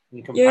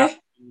 In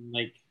comparison,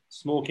 like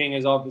smoking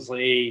is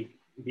obviously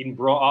been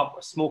brought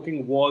up.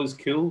 Smoking was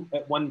cool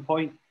at one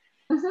point.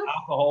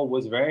 Alcohol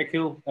was very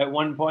cool at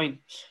one point.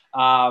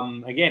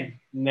 Again,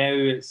 now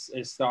it's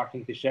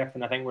starting to shift,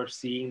 and I think we're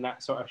seeing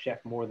that sort of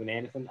shift more than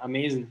anything.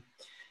 Amazing.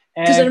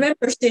 Because I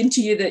remember saying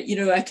to you that, you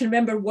know, I can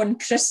remember one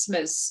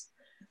Christmas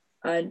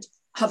and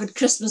having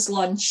Christmas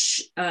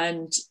lunch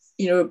and,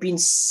 you know, being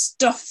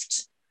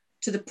stuffed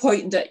to the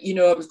point that, you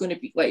know, I was going to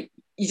be like,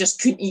 you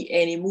just couldn't eat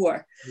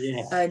anymore.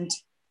 Yeah. And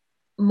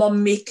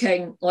mum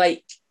making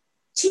like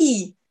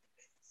tea.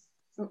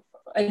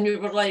 And we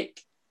were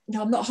like,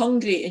 no, I'm not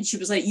hungry. And she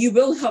was like, you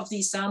will have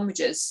these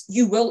sandwiches.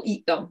 You will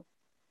eat them.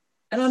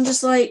 And I'm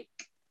just like,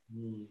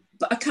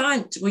 but I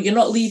can't. Well, you're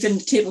not leaving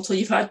the table till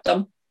you've had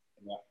them.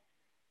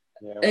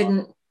 Yeah,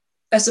 and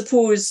I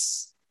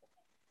suppose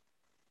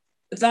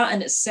that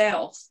in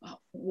itself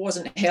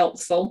wasn't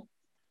helpful.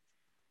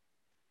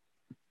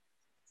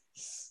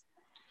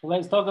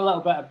 Let's talk a little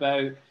bit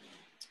about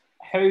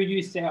how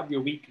you set up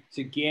your week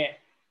to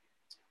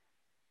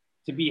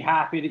be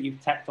happy that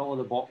you've ticked all of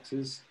the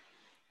boxes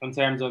in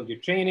terms of your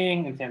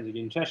training, in terms of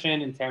your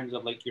nutrition, in terms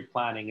of like your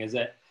planning. Is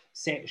it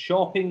set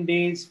shopping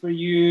days for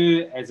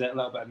you? Is it a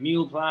little bit of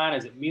meal plan?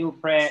 Is it meal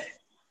prep?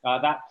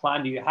 That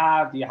plan do you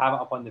have? Do you have it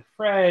up on the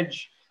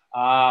fridge?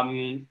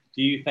 Do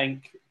you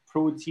think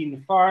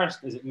protein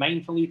first? Is it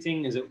mindful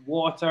eating? Is it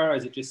water?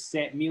 Is it just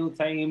set meal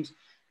times?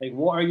 Like,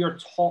 what are your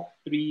top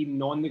 3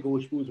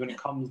 non-negotiables when it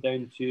comes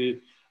down to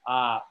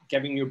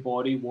giving your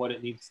body what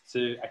it needs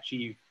to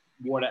achieve,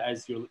 what it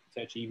is you're looking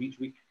to achieve each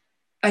week?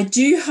 I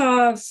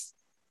tend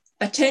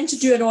to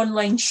do an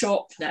online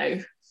shop now,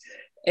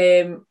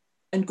 and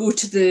go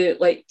to the,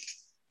 like,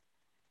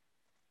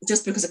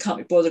 just because I can't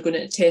be bothered going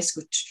into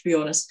Tesco, to be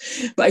honest.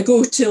 But I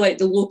go to like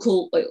the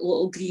local, like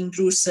little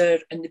greengrocer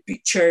and the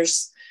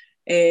butchers,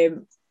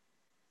 to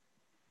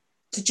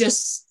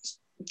just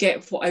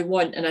get what I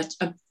want. And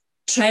I'm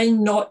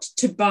trying not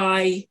to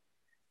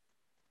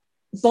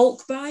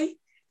bulk buy,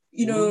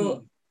 you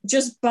know,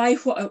 just buy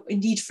what I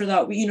need for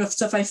that. You know,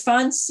 so if I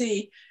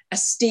fancy a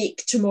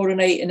steak tomorrow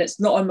night and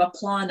it's not on my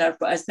planner,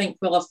 but I think,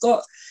 well, I've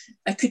got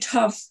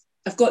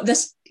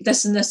this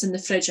and this in the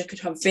fridge. I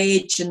could have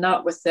veg and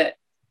that with it,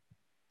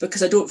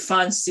 because I don't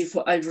fancy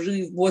what I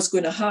really was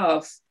going to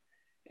have.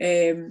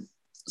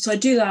 So I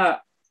do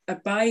that. I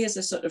buy as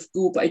I sort of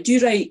go, but I do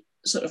write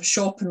sort of a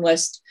shopping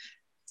list,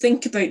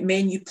 think about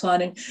menu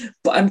planning,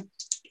 but I'm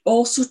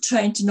also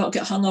trying to not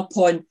get hung up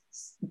on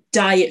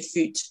diet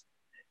food.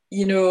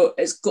 You know,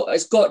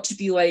 it's got to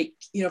be like,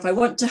 you know, if I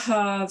want to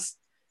have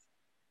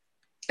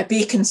a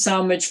bacon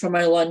sandwich for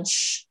my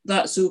lunch,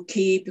 that's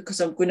okay, because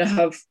I'm going to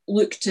have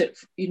looked at,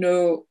 you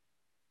know,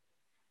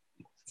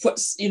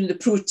 what's, you know, the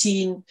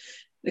protein,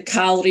 the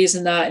calories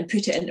and that, and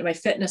put it into my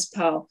fitness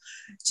pal.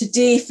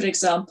 Today, for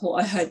example,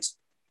 I had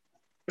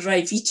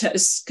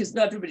Ryvitas, because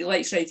not everybody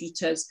likes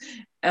Ryvitas,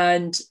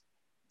 and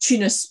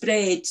tuna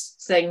spread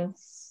thing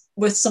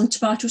with some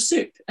tomato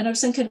soup. And I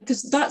was thinking,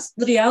 because that's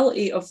the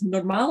reality of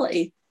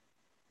normality.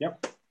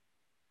 Yep.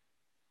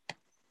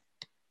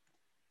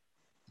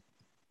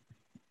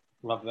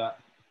 Love that.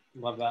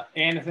 Love that.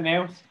 Anything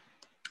else?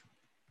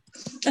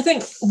 I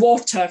think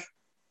water.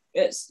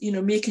 It's, you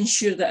know, making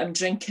sure that I'm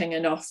drinking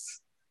enough.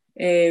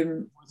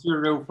 What's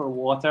your rule for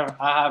water?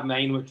 I have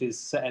mine, which is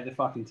sit at the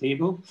fucking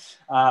table.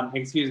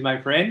 Excuse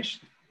my French.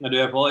 I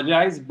do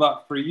apologize.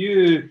 But for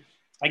you,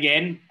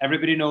 again,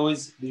 everybody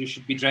knows that you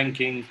should be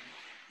drinking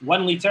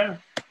 1 litre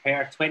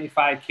per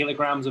 25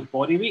 kilograms of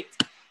body weight.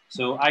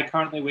 So I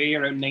currently weigh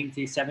around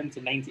 97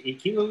 to 98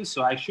 kilos.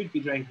 So I should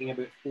be drinking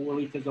about 4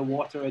 litres of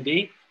water a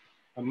day.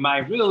 And my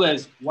rule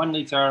is 1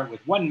 litre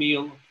with 1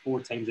 meal 4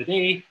 times a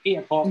day, 8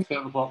 o'clock,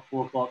 12 o'clock,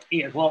 4 o'clock,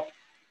 8 o'clock.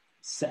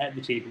 Sit at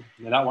the table.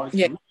 Now that works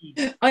for me.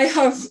 I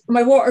have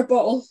my water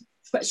bottle,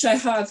 which I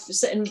have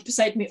sitting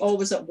beside me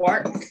always at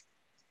work.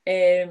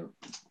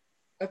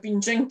 I've been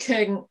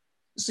drinking,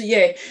 so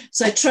I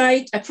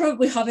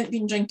probably haven't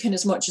been drinking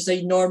as much as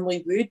I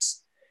normally would.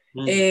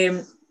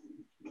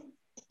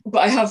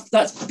 But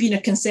that's been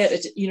a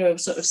concerted, you know,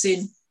 sort of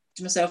saying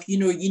to myself, you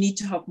know, you need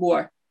to have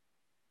more.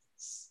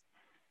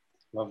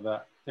 Love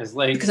that. It's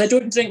like, because I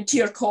don't drink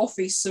tea or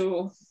coffee,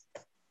 so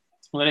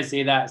when I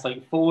say that, it's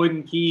like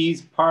phone,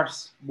 keys,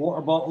 purse, water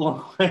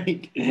bottle.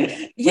 Like,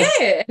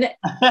 yeah, and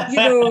you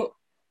know.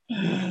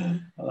 I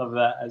love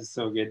that. That's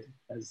so good.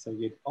 That's so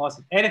good.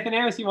 Awesome. Anything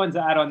else you want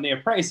to add on there?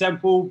 Pretty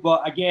simple,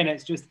 but again,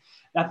 it's just,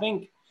 I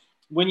think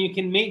when you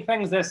can make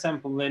things this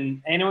simple,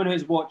 then anyone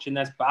who's watching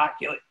this back,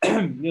 you're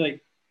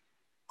like,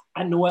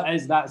 I know it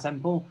is that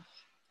simple.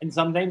 And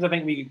sometimes I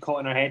think we get caught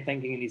in our head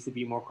thinking it needs to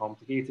be more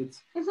complicated.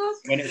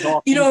 When it's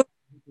You know,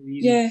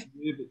 easy yeah. to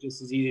do, but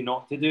just as easy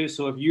not to do.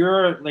 So if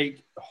you're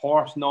like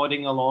horse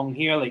nodding along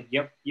here, like,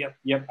 yep,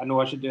 I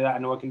know I should do that, I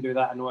know I can do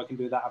that, I know I can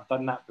do that, I've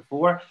done that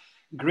before.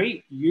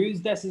 Great.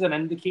 Use this as an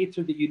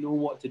indicator that you know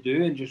what to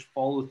do and just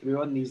follow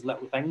through on these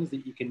little things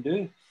that you can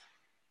do.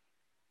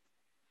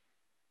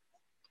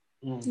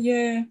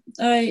 Yeah,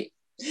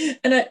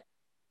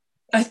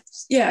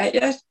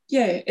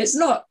 it's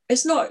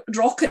not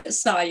rocket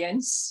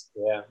science.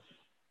 Yeah.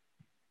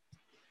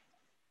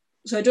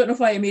 So I don't know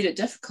why I made it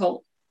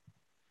difficult.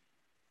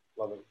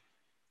 Love it.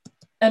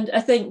 And I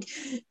think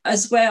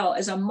as well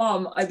as a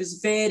mum, I was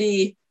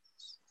very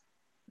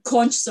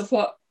conscious of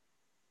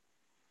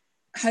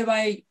how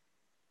I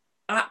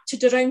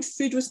acted around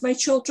food with my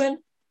children.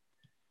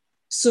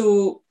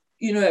 So,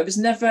 it was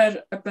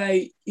never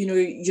about,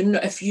 you're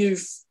not, if you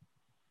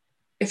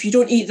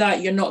don't eat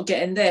that, you're not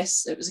getting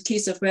this. It was a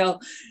case of,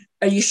 well,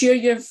 are you sure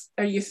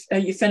are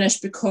you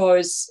finished?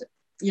 Because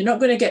you're not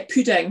going to get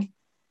pudding.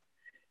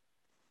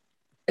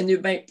 And you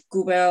might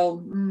go,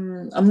 well,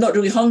 I'm not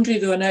really hungry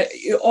though. And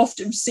you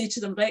often say to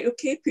them, right,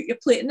 okay, put your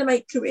plate in the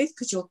microwave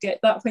because you'll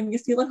get that when you're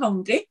feeling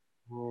hungry.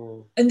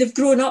 And they've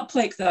grown up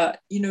like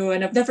that,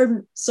 and I've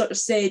never sort of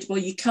said, well,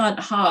 you can't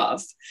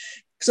have.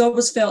 Because I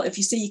always felt if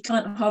you say you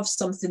can't have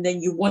something,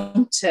 then you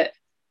want it.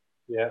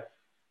 Yeah.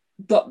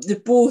 But they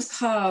both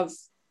have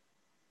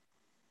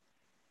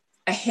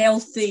a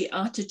healthy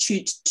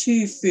attitude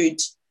to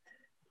food.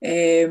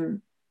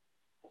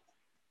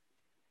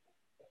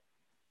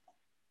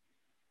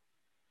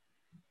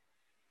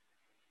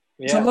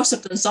 So I must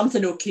have done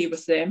something okay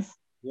with them.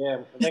 Yeah,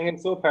 I think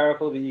it's so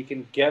powerful that you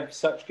can give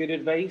such good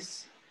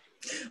advice.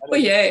 Well,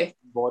 yeah.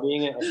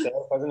 Embodying it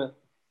yourself, isn't it?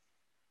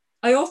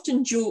 I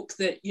often joke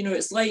that,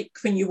 it's like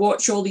when you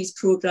watch all these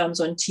programs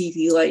on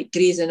TV, like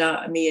Grey's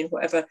Anatomy and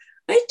whatever,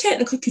 I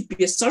technically could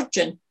be a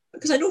surgeon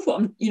because I know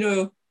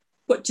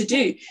what to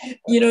do.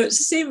 It's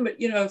the same,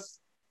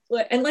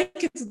 and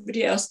like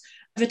everybody else,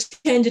 I've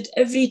attended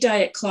every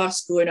diet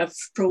class going. I've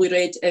probably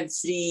read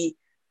every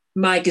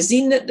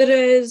magazine that there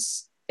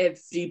is,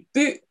 every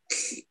book,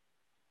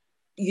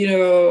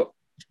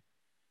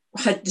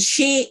 had the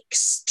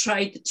shakes,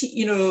 tried the tea,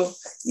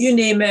 you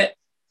name it.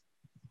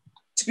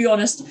 To be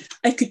honest,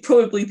 I could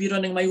probably be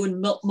running my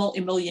own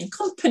multi-million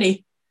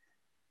company,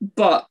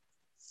 but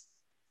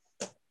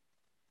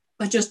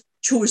I just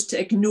chose to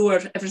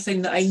ignore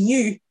everything that I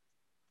knew.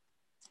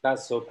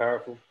 That's so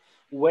powerful.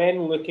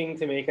 When looking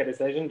to make a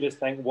decision, just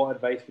think, what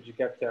advice would you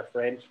give to a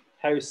friend?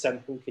 How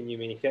simple can you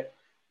make it?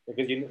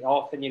 Because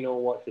often you know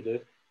what to do.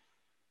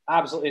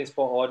 Absolutely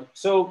spot on.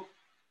 So,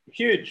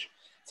 huge.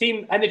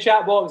 Team, in the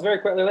chat box, very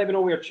quickly, let me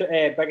know what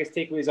your biggest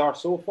takeaways are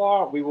so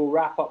far. We will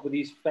wrap up with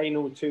these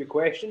final 2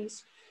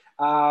 questions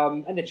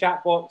in the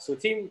chat box. So,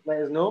 team,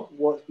 let us know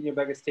what's been your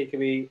biggest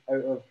takeaway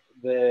out of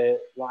the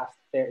last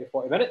 30,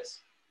 40 minutes.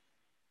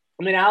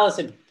 And then,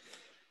 Alison,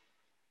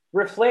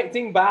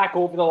 reflecting back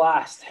over the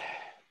last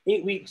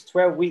 8 weeks,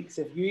 12 weeks,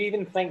 if you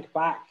even think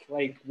back,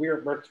 like we're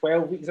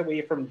 12 weeks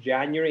away from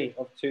January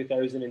of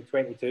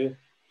 2022.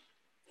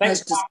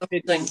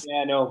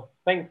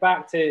 Think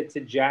back to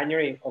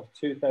January of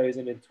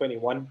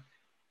 2021.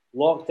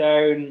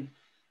 Lockdown,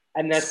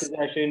 in this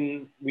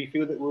position, we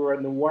feel that we were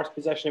in the worst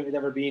position we've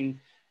ever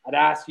been. I'd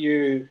ask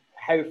you,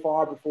 how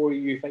far before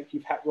you think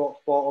you've hit rock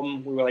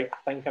bottom? We were like, I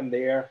think I'm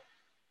there.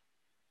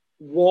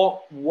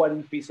 What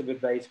one piece of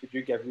advice would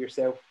you give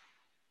yourself?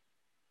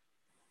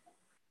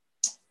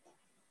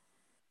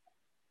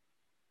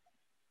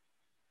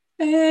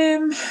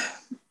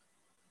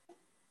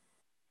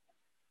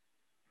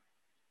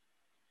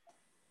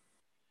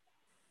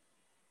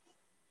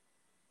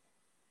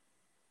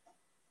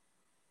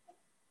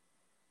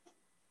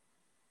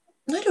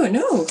 I don't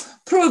know.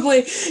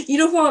 Probably, you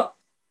know what?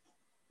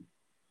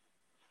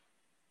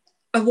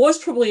 I was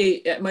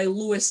probably at my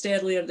lowest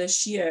earlier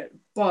this year,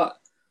 but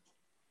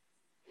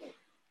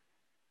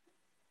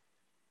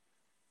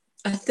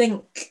I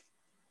think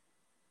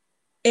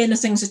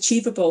anything's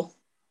achievable.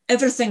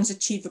 Everything's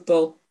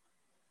achievable.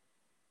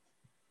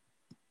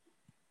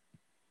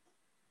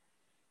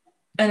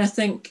 And I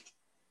think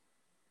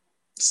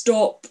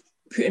stop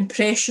putting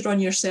pressure on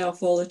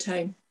yourself all the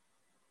time.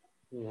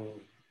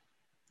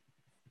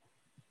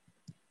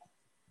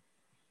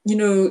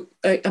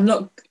 I'm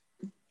not,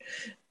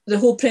 the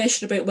whole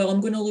pressure about, well, I'm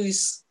going to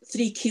lose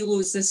 3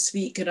 kilos this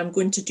week and I'm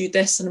going to do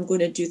this and I'm going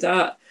to do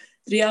that.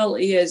 The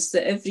reality is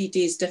that every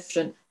day is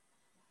different.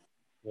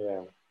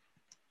 Yeah.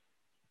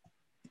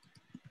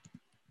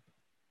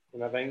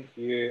 And I think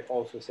you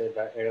also said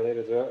that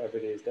earlier as well, every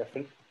day is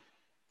different.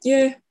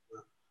 Yeah.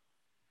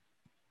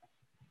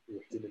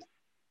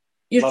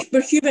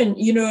 We're human,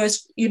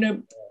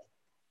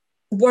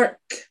 work,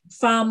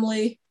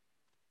 family,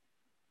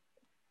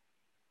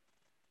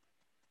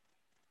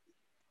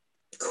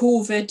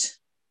 COVID.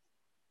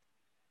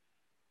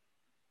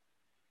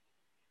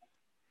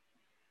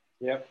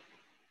 Yep.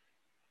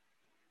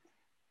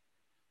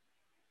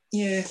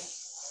 Yeah.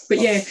 But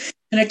yeah,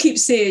 and I keep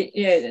saying,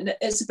 yeah,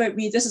 it's about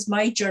me. This is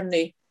my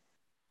journey.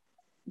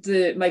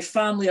 my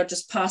family are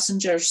just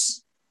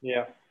passengers.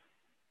 Yeah.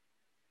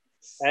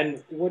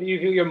 And what do you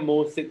feel you're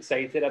most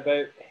excited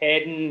about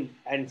heading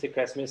into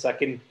Christmas? I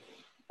can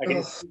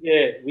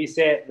see we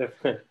set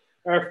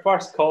our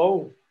first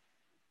call.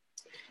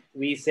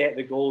 We set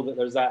the goal that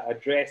there's a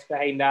dress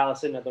behind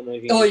Alison. I don't know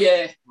if you. Oh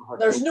yeah,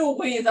 there's no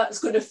way that's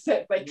going to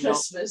fit by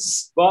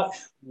Christmas. But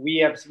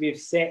we've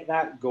set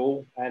that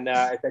goal, and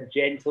it's a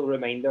gentle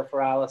reminder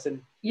for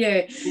Alison.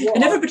 Yeah,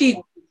 and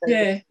everybody.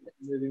 Yeah.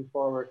 Moving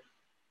forward.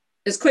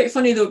 It's quite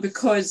funny though,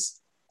 because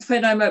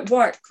when I'm at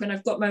work, when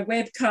I've got my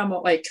webcam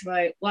up, like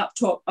my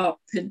laptop up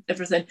and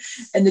everything,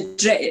 and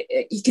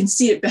you can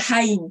see it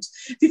behind,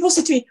 people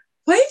say to me,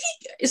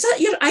 is that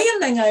your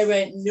ironing? I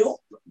went, nope,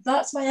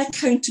 that's my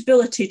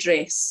accountability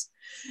dress.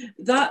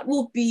 That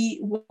will be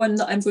one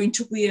that I'm going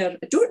to wear.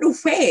 I don't know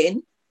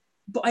when,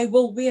 but I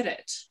will wear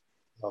it.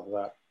 Love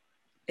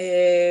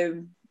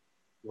that.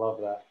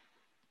 Love that.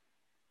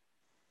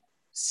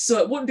 So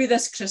it won't be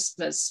this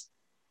Christmas.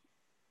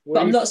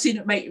 But I'm not saying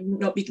it might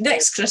not be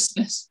next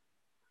Christmas.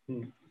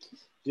 Do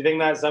you think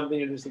that's something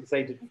you're just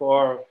excited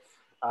for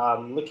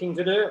looking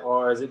to do,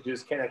 or is it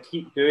just kind of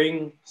keep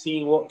doing,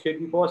 seeing what could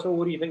be possible?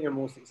 What do you think you're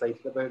most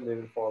excited about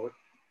moving forward?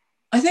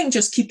 I think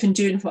just keeping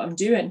doing what I'm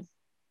doing.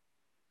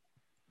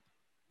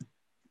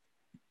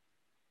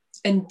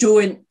 And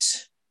don't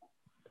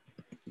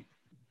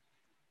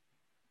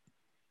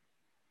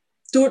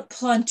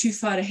plan too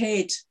far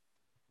ahead.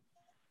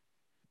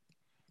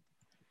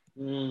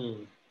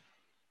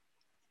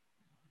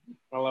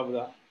 I love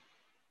that.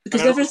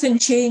 Because everything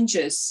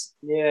changes.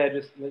 Yeah,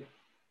 just like,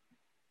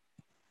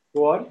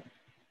 go on.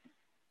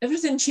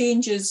 Everything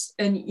changes,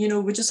 and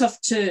we just have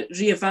to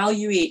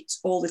reevaluate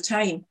all the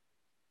time.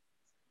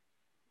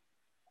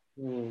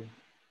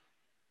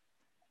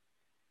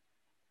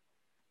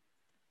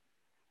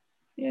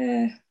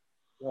 Yeah.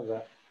 Love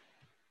that.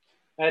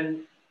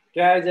 And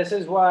guys, this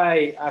is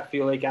why I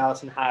feel like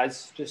Alison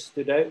has just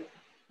stood out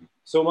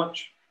so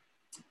much.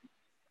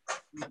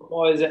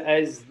 Because it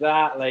is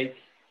that, like,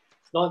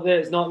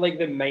 it's not like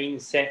the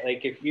mindset.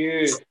 Like if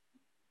you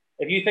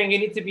think you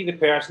need to be the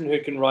person who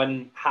can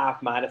run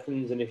half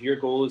marathons, and if your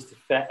goal is to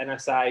fit in a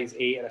size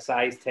 8 or a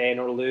size 10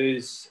 or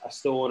lose a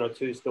stone or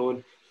 2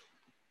 stone,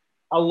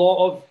 a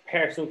lot of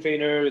personal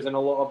trainers and a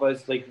lot of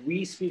us, like,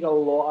 we speak a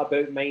lot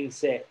about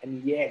mindset.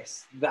 And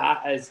yes,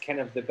 that is kind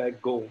of the big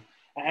goal.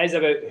 It is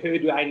about who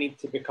do I need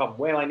to become?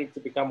 Well, I need to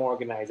become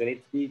organized. I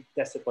need to be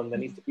disciplined. I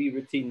need to be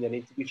routine. I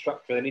need to be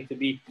structured. I need to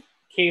be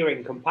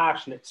caring,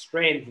 compassionate,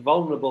 strength,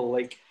 vulnerable.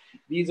 Like,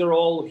 these are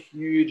all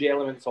huge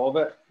elements of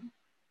it.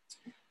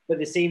 But at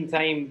the same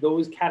time,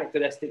 those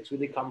characteristics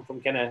really come from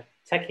kind of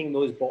ticking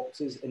those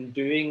boxes and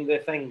doing the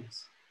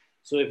things.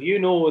 So if you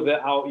know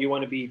that you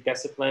want to be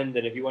disciplined,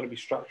 and if you want to be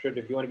structured,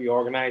 if you want to be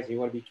organized, and you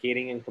want to be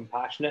caring and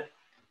compassionate,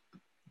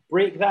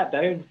 break that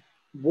down.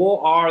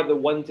 What are the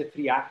 1 to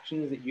 3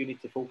 actions that you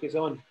need to focus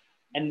on?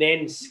 And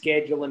then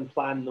schedule and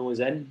plan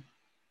those in.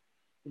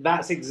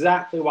 That's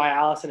exactly why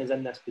Alison is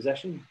in this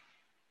position.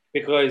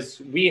 Because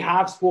we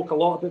have spoke a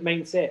lot about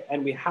mindset,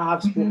 and we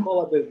have spoke a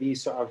lot about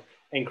these sort of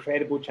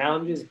incredible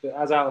challenges. But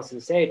as Alison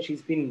said,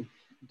 she's been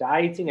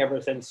dieting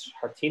ever since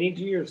her teenage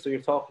years. So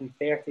you're talking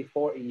 30,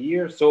 40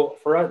 years. So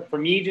for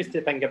me, just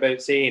to think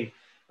about saying,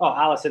 oh,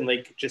 Alison,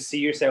 like, just see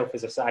yourself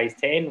as a size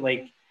 10,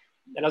 like,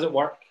 it doesn't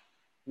work.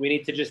 We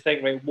need to just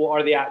think, right, what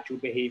are the actual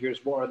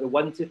behaviors? What are the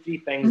 1 to 3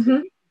 things that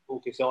we can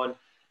focus on?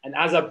 And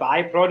as a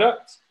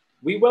byproduct,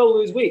 we will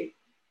lose weight.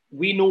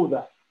 We know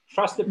that.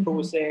 Trust the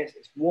process.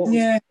 It's what we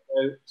about.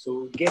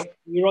 So get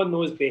clear on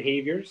those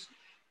behaviors.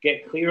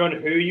 Get clear on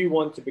who you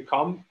want to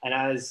become. And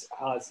as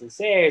Alison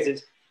says,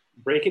 it's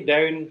break it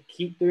down.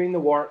 Keep doing the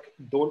work.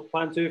 Don't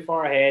plan too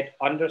far ahead.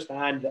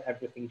 Understand that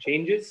everything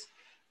changes.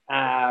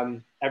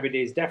 Every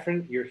day is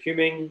different. You're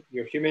human.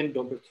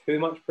 Don't put too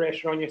much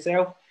pressure on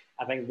yourself.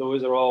 I think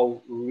those are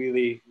all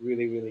really,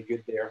 really, really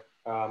good there.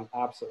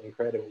 Absolutely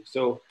incredible.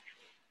 So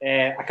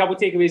a couple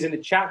of takeaways in the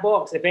chat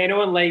box. If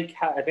anyone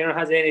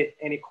has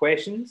any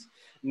questions,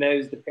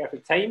 now's the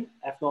perfect time.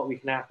 If not, we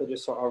can have to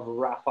just sort of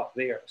wrap up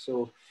there.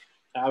 So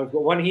we've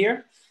got one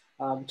here.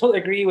 Totally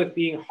agree with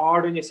being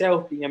hard on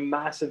yourself, being a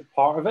massive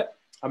part of it.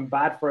 I'm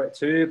bad for it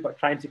too, but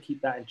trying to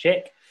keep that in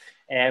check.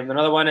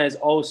 Another one is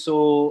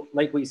also,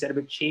 like what you said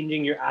about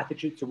changing your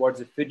attitude towards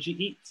the food you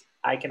eat.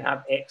 I can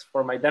have X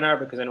for my dinner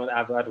because I know that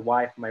I've had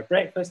Y for my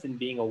breakfast, and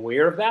being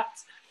aware of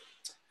that.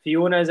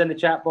 Fiona is in the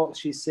chat box.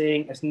 She's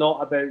saying it's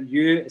not about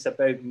you, it's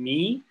about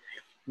me.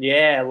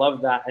 Yeah, I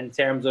love that in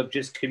terms of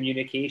just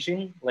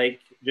communication, like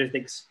just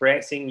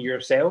expressing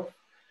yourself.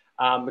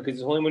 Because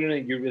it's only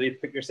when you really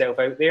put yourself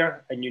out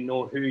there and you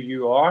know who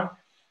you are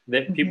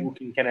that people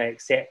can kind of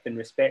accept and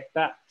respect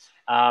that.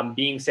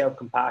 Being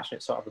self-compassionate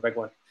is sort of a big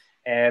one.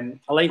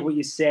 I like what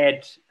you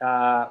said,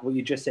 what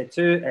you just said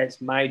too.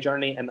 It's my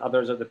journey and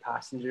others are the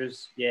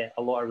passengers. Yeah,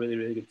 a lot of really,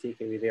 really good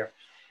takeaway there.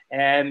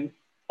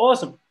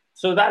 Awesome.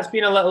 So that's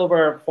been a little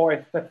over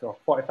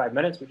 45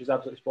 minutes, which is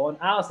absolutely spot on.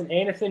 Alison,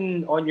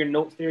 anything on your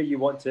notes there you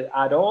want to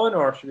add on,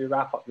 or should we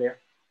wrap up there?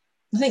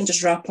 I think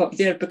just wrap up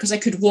there because I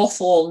could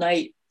waffle all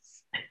night.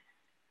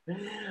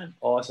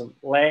 Awesome.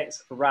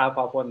 Let's wrap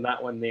up on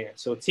that one there.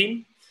 So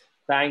team,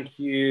 thank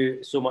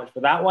you so much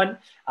for that one.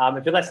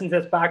 If you're listening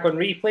to this back on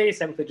replay,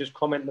 simply just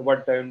comment the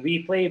word down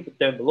replay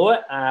down below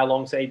it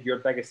alongside your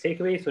biggest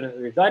takeaway so that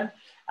we've done.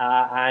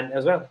 And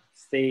as well,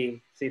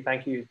 say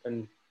thank you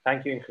and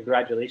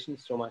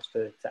congratulations so much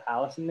to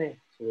Alison there.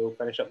 So we'll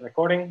finish up the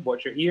recording.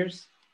 Watch your ears.